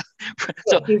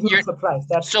 He's not surprised.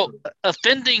 That's true.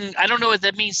 Offending, I don't know what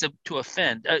that means to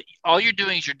offend. All you're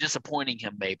doing is you're disappointing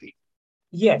him, maybe.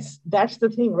 Yes, that's the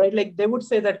thing, right? Like they would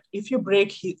say that if you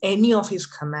break any of his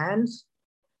commands,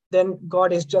 then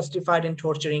God is justified in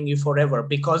torturing you forever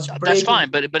because That's breaking.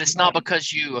 fine, but it's not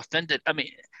because you offended. I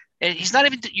mean, and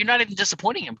you're not even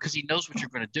disappointing him because he knows what you're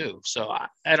going to do. So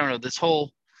I don't know this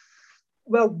whole.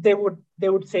 Well, they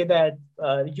would say that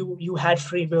you had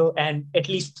free will and at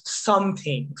least some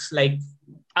things like.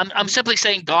 I'm simply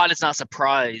saying God is not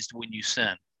surprised when you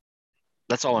sin.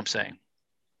 That's all I'm saying.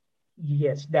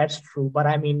 Yes, that's true. But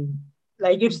I mean,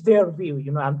 like it's their view,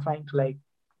 I'm trying to like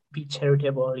be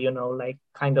charitable, like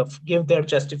kind of give their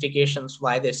justifications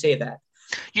why they say that.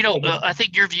 Like I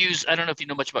think your views. I don't know if you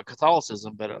know much about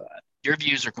Catholicism, but your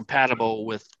views are compatible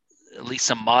with at least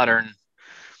some modern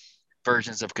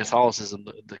versions of Catholicism,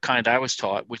 the kind I was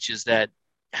taught, which is that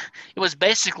it was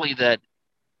basically that,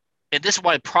 and this is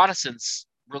why Protestants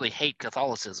really hate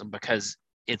Catholicism because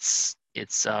it's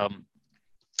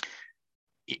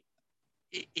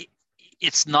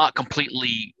not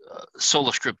completely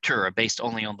sola scriptura, based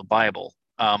only on the Bible,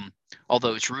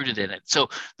 although it's rooted in it. So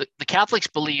the Catholics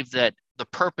believe that the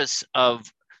purpose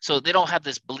of, so they don't have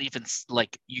this belief in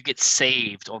like you get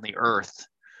saved on the earth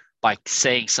by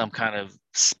saying some kind of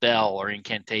spell or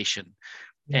incantation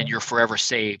and you're forever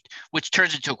saved, which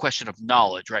turns into a question of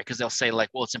knowledge, right? Because they'll say like,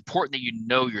 well, it's important that you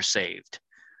know you're saved,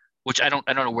 which I don't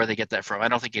know where they get that from. I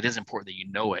don't think it is important that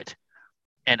you know it.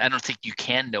 And I don't think you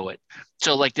can know it.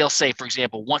 So like they'll say, for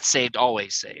example, once saved,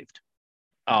 always saved.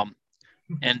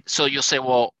 And so you'll say,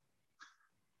 well,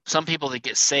 some people that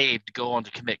get saved go on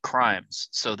to commit crimes,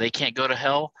 so they can't go to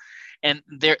hell. And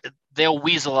they'll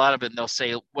weasel out of it and they'll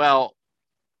say, well,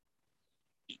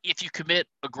 if you commit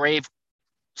a grave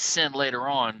sin later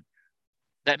on,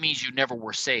 that means you never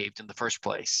were saved in the first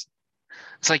place.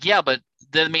 It's like, yeah, but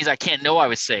that means I can't know I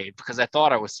was saved because I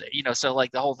thought I was saved, so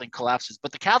like the whole thing collapses.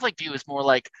 But the Catholic view is more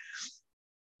like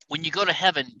when you go to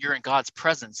heaven, you're in God's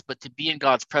presence, but to be in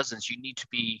God's presence, you need to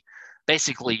be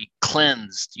basically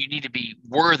cleansed. You need to be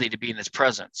worthy to be in his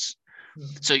presence.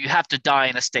 So you have to die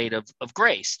in a state of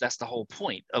grace. That's the whole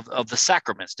point of the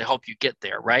sacraments, to help you get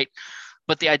there, right?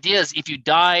 But the idea is if you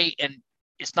die and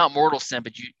it's not mortal sin,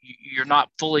 but you're not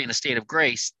fully in a state of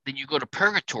grace, then you go to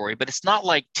purgatory. But it's not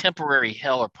like temporary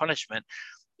hell or punishment.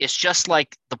 It's just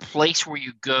like the place where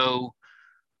you go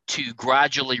to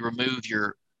gradually remove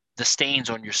the stains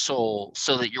on your soul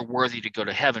so that you're worthy to go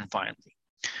to heaven finally.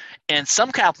 And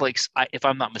some Catholics, if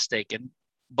I'm not mistaken,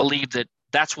 believe that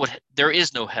there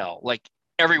is no hell. Like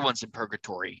everyone's in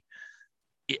purgatory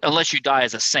unless you die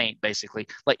as a saint, basically.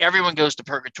 Like everyone goes to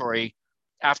purgatory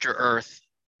after earth,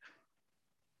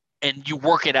 and you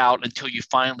work it out until you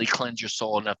finally cleanse your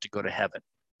soul enough to go to heaven.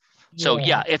 Yeah. So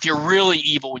yeah, if you're really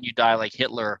evil when you die, like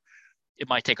Hitler, it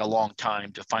might take a long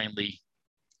time to finally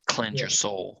cleanse your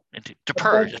soul and to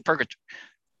purge.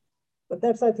 But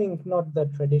that's, I think, not the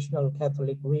traditional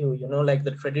Catholic view, like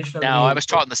the traditional No, view. I was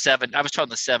taught in the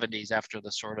 70s after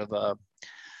the sort of the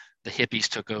hippies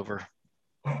took over.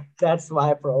 That's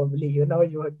why probably, you have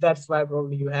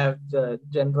the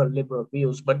general liberal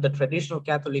views, but the traditional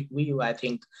Catholic view, I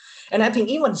think, and I think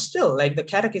even still, like the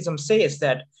Catechism says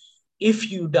that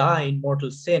if you die in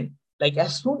mortal sin, like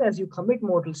as soon as you commit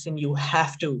mortal sin, you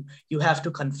have to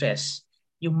confess.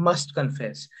 You must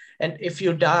confess. And if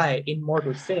you die in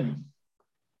mortal sin,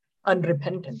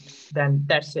 unrepentant, then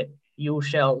that's it. You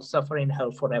shall suffer in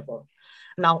hell forever.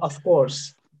 Now, of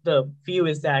course, the view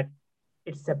is that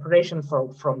it's separation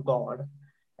from God,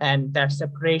 and that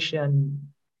separation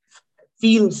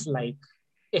feels like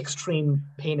extreme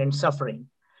pain and suffering.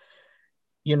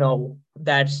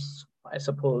 That's, I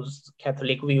suppose,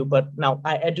 Catholic view. But now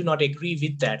I do not agree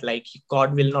with that. Like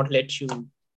God will not let you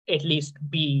at least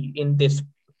be in this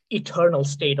eternal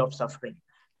state of suffering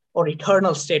or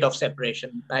eternal state of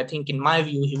separation. I think in my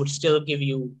view, he would still give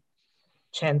you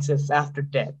chances after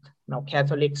death. Now,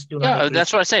 Catholics do not agree. Yeah,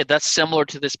 that's what I say. That's similar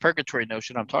to this purgatory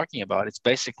notion I'm talking about. It's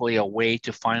basically a way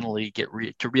to finally get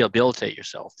to rehabilitate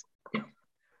yourself.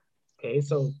 Okay,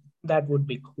 so that would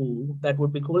be cool. That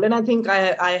would be cool. And I think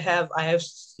I have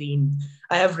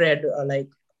read like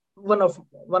one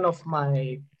of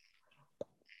my,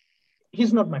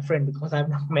 he's not my friend because I've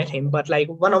not met him, but like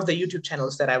one of the YouTube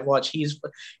channels that I watch,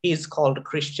 he's called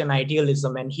Christian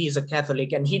Idealism, and he's a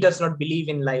Catholic, and he does not believe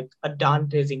in like a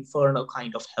Dante's Inferno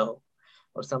kind of hell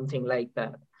or something like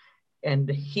that. And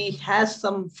he has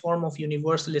some form of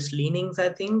universalist leanings, I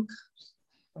think,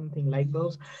 something like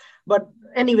those. But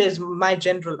anyways, my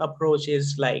general approach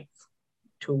is like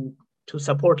to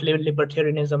support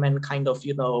libertarianism and kind of,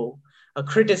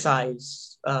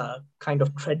 criticize kind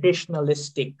of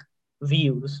traditionalistic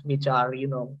views which are,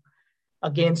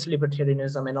 against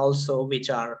libertarianism, and also which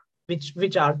are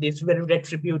these very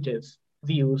retributive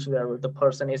views where the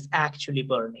person is actually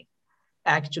burning.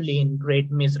 actually in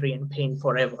great misery and pain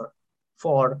forever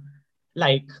for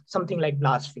like something like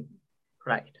blasphemy,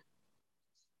 right?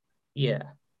 Yeah.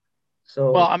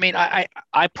 Well, So I mean,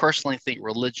 I personally think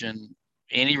religion,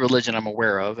 any religion I'm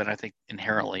aware of, and I think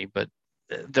inherently, but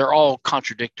they're all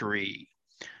contradictory.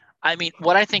 I mean,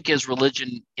 what I think is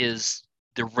religion is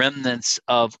the remnants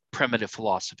of primitive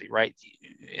philosophy, right?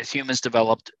 As humans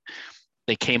developed,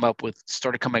 they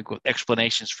started coming up with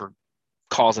explanations for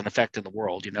cause and effect in the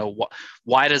world.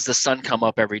 Why does the sun come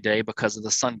up every day? Because of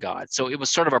the sun god. So it was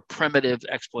sort of a primitive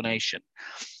explanation.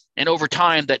 And over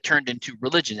time, that turned into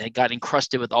religion. It got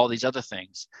encrusted with all these other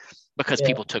things because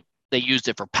yeah, they used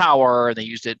it for power, and they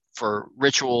used it for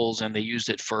rituals, and they used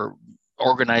it for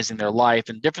organizing their life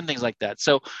and different things like that.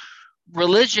 So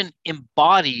religion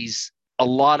embodies a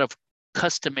lot of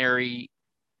customary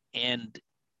and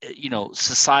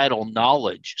societal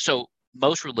knowledge. So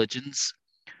most religions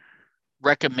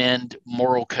recommend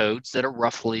moral codes that are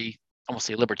roughly, I won't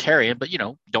say libertarian, but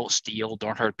don't steal,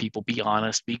 don't hurt people, be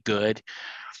honest, be good.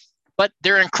 But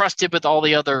they're encrusted with all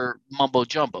the other mumbo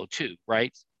jumbo too,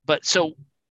 right? But so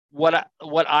what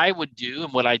I would do,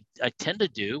 and what I tend to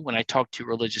do when I talk to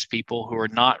religious people who are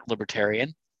not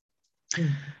libertarian,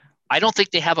 I don't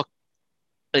think they have a,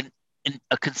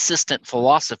 a consistent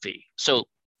philosophy. So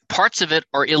parts of it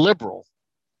are illiberal,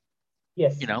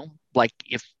 yes, like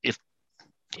if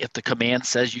the command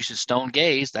says you should stone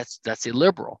gays, that's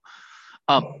illiberal.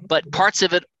 But parts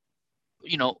of it,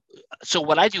 so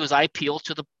what I do is I appeal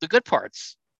to the good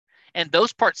parts. And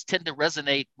those parts tend to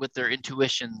resonate with their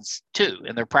intuitions too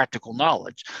and their practical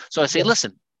knowledge. So I say, yes,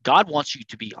 listen, God wants you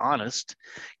to be honest.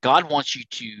 God wants you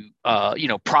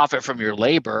to, profit from your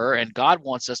labor, and God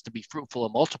wants us to be fruitful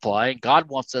and multiply. And God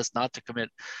wants us not to commit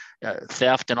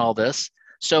theft and all this.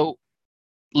 So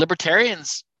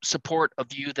libertarians support a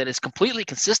view that is completely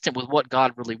consistent with what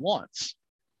God really wants.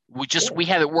 yeah, We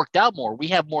have it worked out more. We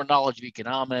have more knowledge of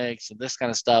economics and this kind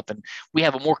of stuff, and we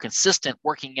have a more consistent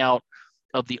working out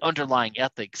of the underlying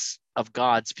ethics of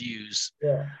God's views.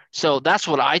 yeah. So that's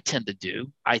what I tend to do.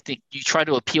 I think you try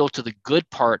to appeal to the good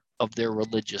part of their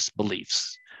religious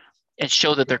beliefs and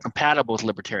show that they're compatible with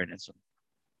libertarianism.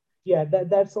 Yeah,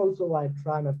 that's also I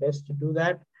try my best to do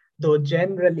that. Though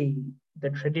generally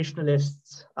the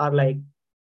traditionalists are like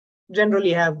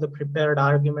generally have the prepared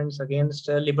arguments against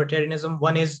libertarianism.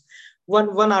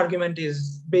 One argument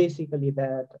is basically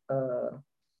that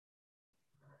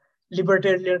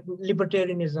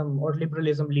libertarianism or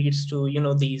liberalism leads to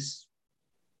these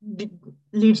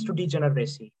leads to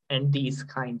degeneracy and these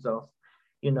kinds of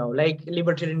like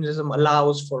libertarianism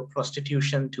allows for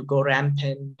prostitution to go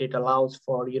rampant. It allows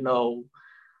for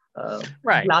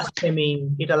Right.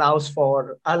 blasphemy. It allows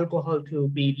for alcohol to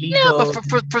be Yeah, but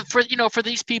legal. for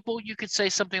these people, you could say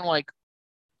something like,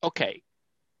 okay,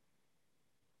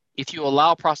 if you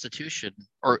allow prostitution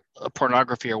or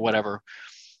pornography or whatever,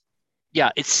 yeah,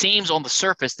 it seems on the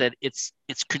surface that it's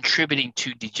contributing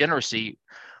to degeneracy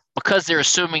because they're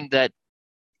assuming that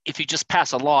if you just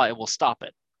pass a law, it will stop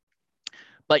it.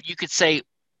 But you could say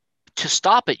to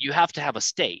stop it, you have to have a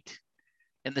state,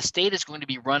 and the state is going to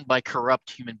be run by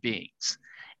corrupt human beings.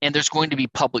 And there's going to be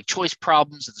public choice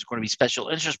problems, and there's going to be special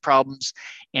interest problems,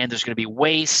 and there's going to be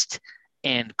waste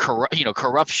and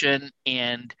corruption,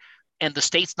 and the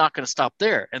state's not going to stop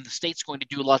there, and the state's going to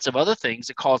do lots of other things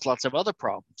that cause lots of other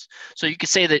problems. So you could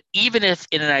say that even if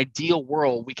in an ideal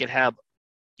world we could have,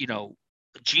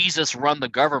 Jesus run the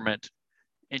government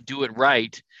and do it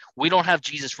right, we don't have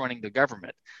Jesus running the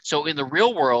government. So in the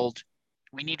real world,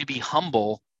 we need to be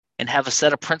humble and have a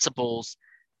set of principles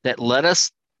that let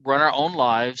us run our own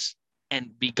lives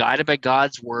and be guided by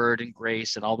God's word and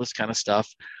grace and all this kind of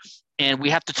stuff. And we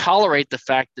have to tolerate the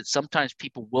fact that sometimes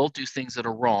people will do things that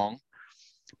are wrong,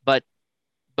 but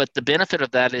the benefit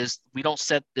of that is we don't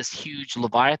set this huge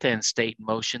Leviathan state in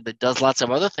motion that does lots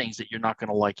of other things that you're not going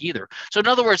to like either. So in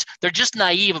other words, they're just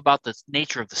naive about the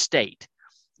nature of the state.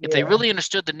 If they Yeah. really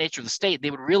understood the nature of the state, they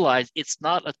would realize it's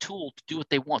not a tool to do what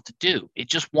they want to do. It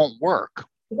just won't work.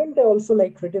 Didn't they also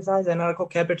like criticize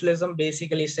anarcho-capitalism,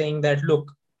 basically saying that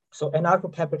look, so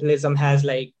anarcho-capitalism has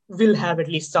like will have at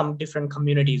least some different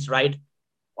communities, right,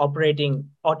 operating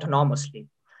autonomously.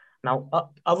 Now,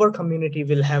 our community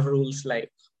will have rules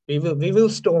like we will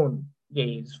stone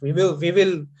gays, we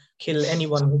will kill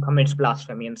anyone who commits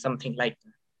blasphemy and something like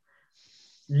that.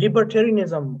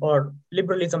 Libertarianism or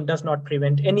liberalism does not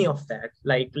prevent any of that.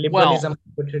 Like Well,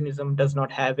 libertarianism does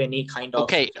not have any kind of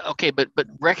okay, but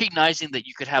recognizing that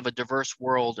you could have a diverse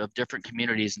world of different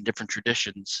communities and different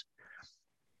traditions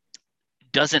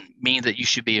doesn't mean that you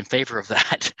should be in favor of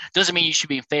that. Doesn't mean you should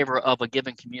be in favor of a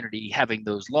given community having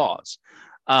those laws.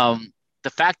 the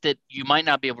fact that you might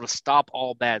not be able to stop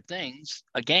all bad things,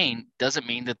 again, doesn't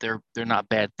mean that they're not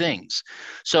bad things.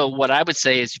 So what I would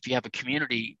say is, if you have a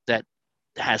community that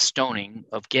has stoning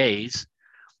of gays,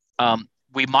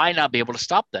 we might not be able to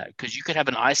stop that, because you could have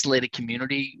an isolated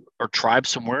community or tribe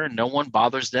somewhere and no one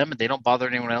bothers them and they don't bother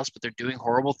anyone else, but they're doing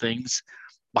horrible things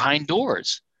behind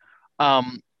doors. I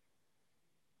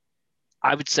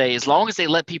would say, as long as they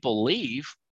let people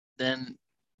leave, then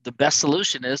the best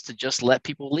solution is to just let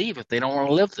people leave if they don't want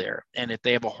to live there. And if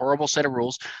they have a horrible set of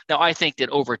rules. Now, I think that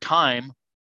over time,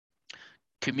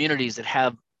 communities that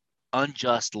have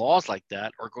unjust laws like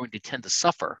that are going to tend to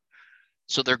suffer.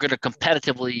 So they're going to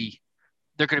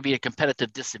be a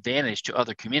competitive disadvantage to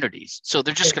other communities. So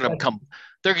they're just going to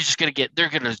they're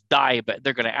going to die, but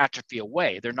they're going to atrophy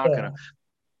away. They're not going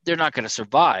to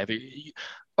survive.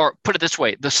 Or put it this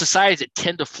way, the societies that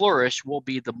tend to flourish will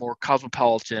be the more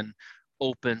cosmopolitan,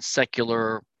 open,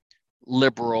 secular,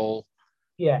 liberal,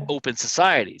 open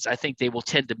societies. I think they will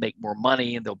tend to make more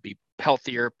money and they'll be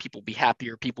healthier. People will be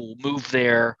happier. People will move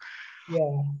there.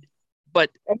 Yeah. But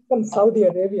and from Saudi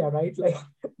Arabia, right? Like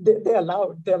they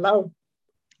allowed.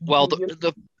 Well,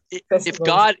 if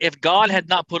God had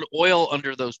not put oil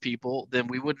under those people, then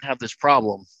we wouldn't have this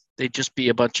problem. They'd just be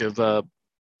a bunch of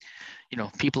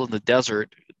people in the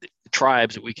desert,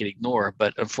 tribes that we could ignore.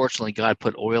 But unfortunately, God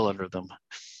put oil under them.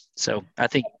 So I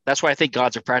think that's why I think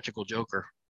God's a practical joker.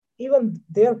 Even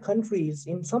their countries,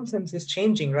 in some sense, is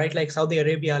changing, right? Like Saudi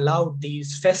Arabia allowed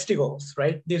these festivals,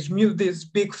 right? These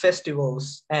big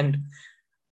festivals, and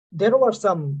there were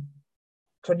some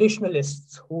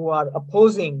traditionalists who are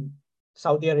opposing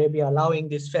Saudi Arabia allowing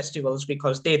these festivals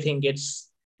because they think it's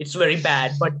very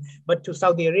bad. But to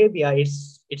Saudi Arabia,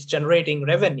 it's generating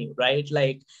revenue, right?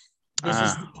 Like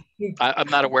this I'm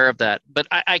not aware of that, but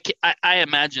I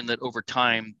imagine that over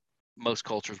time, most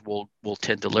cultures will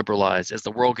tend to liberalize as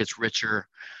the world gets richer,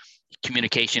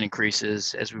 communication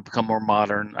increases, as we become more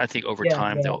modern. I think over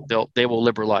time they will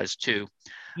liberalize too.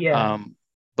 Yeah.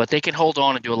 But they can hold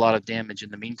on and do a lot of damage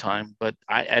in the meantime. But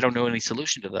I don't know any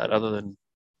solution to that other than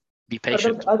be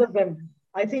patient. Other than,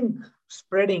 I think,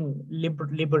 spreading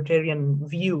libertarian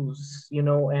views,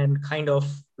 and kind of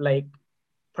like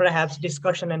perhaps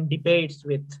discussion and debates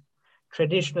with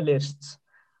traditionalists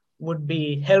would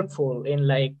be helpful in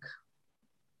like.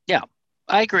 Yeah,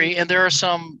 I agree. And there are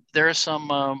some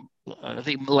I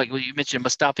think, like you mentioned,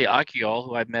 Mustafa Akyol,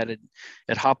 who I've met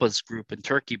at Hoppa's group in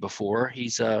Turkey before.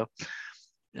 He's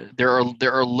there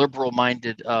are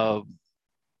liberal-minded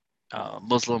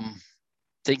Muslim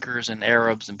thinkers and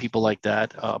Arabs and people like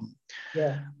that.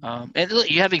 And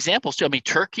you have examples too. I mean,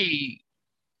 Turkey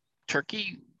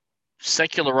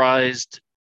secularized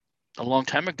a long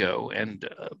time ago, and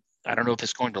I don't know if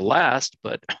it's going to last,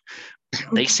 but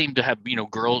they seem to have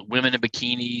women in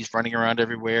bikinis running around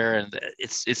everywhere, and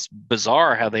it's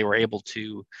bizarre how they were able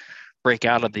to break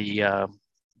out of the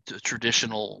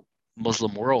traditional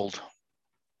Muslim world.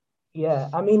 Yeah,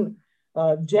 I mean,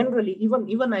 generally,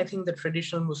 even I think the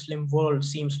traditional Muslim world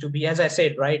seems to be, as I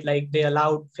said, right, like they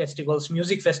allowed festivals,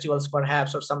 music festivals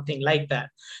perhaps, or something like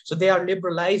that. So they are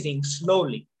liberalizing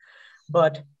slowly,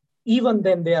 but even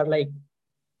then they are like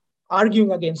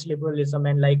arguing against liberalism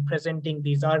and like presenting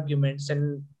these arguments.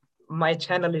 And my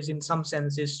channel is in some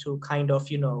senses to kind of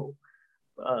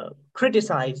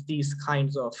criticize these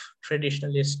kinds of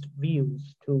traditionalist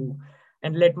views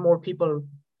and let more people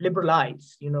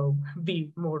liberalize, be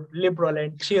more liberal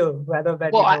and chill rather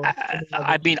than. Well,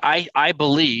 I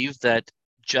believe that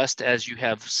just as you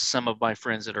have some of my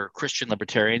friends that are Christian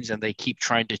libertarians and they keep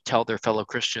trying to tell their fellow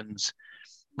Christians,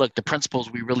 look, the principles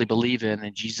we really believe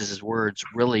in Jesus's words,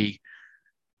 really,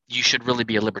 you should really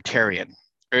be a libertarian,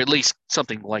 or at least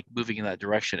something like moving in that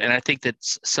direction. And I think that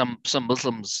some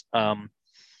Muslims can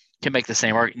make the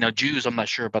same argument. Now, Jews, I'm not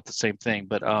sure about the same thing,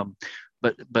 but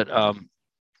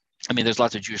I mean, there's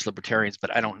lots of Jewish libertarians,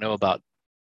 but I don't know about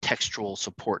textual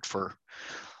support for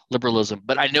liberalism.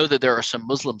 But I know that there are some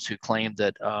Muslims who claim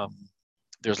that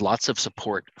there's lots of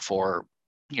support for,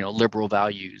 liberal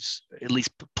values, at least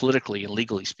politically and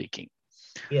legally speaking.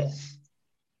 Yeah.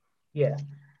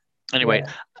 Anyway,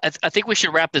 yeah. I think we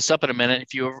should wrap this up in a minute.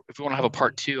 If you want to have a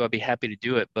part two, I'd be happy to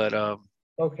do it. But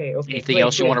okay. Anything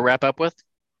else you want to wrap up with?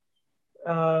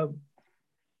 What?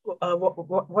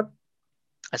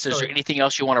 I said, is there anything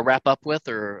else you want to wrap up with,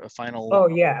 or a final? Oh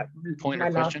yeah, point my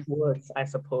or question? Last words, I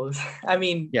suppose. I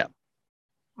mean, yeah.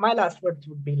 My last words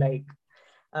would be like,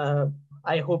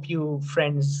 I hope you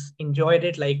friends enjoyed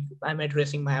it. Like, I'm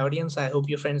addressing my audience. I hope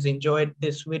your friends enjoyed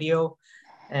this video,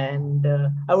 and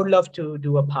I would love to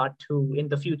do a part 2 in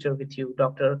the future with you,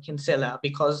 Dr. Kinsella,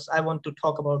 because I want to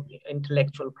talk about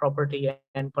intellectual property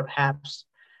and perhaps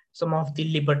some of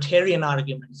the libertarian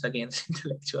arguments against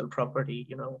intellectual property.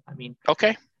 I mean.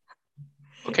 Okay,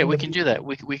 we can do that.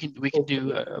 We can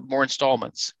do more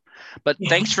installments. But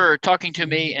thanks for talking to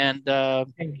me, and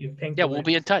thank you. Yeah, we'll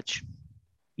be in touch.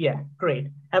 Yeah, great.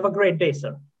 Have a great day,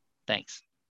 sir. Thanks.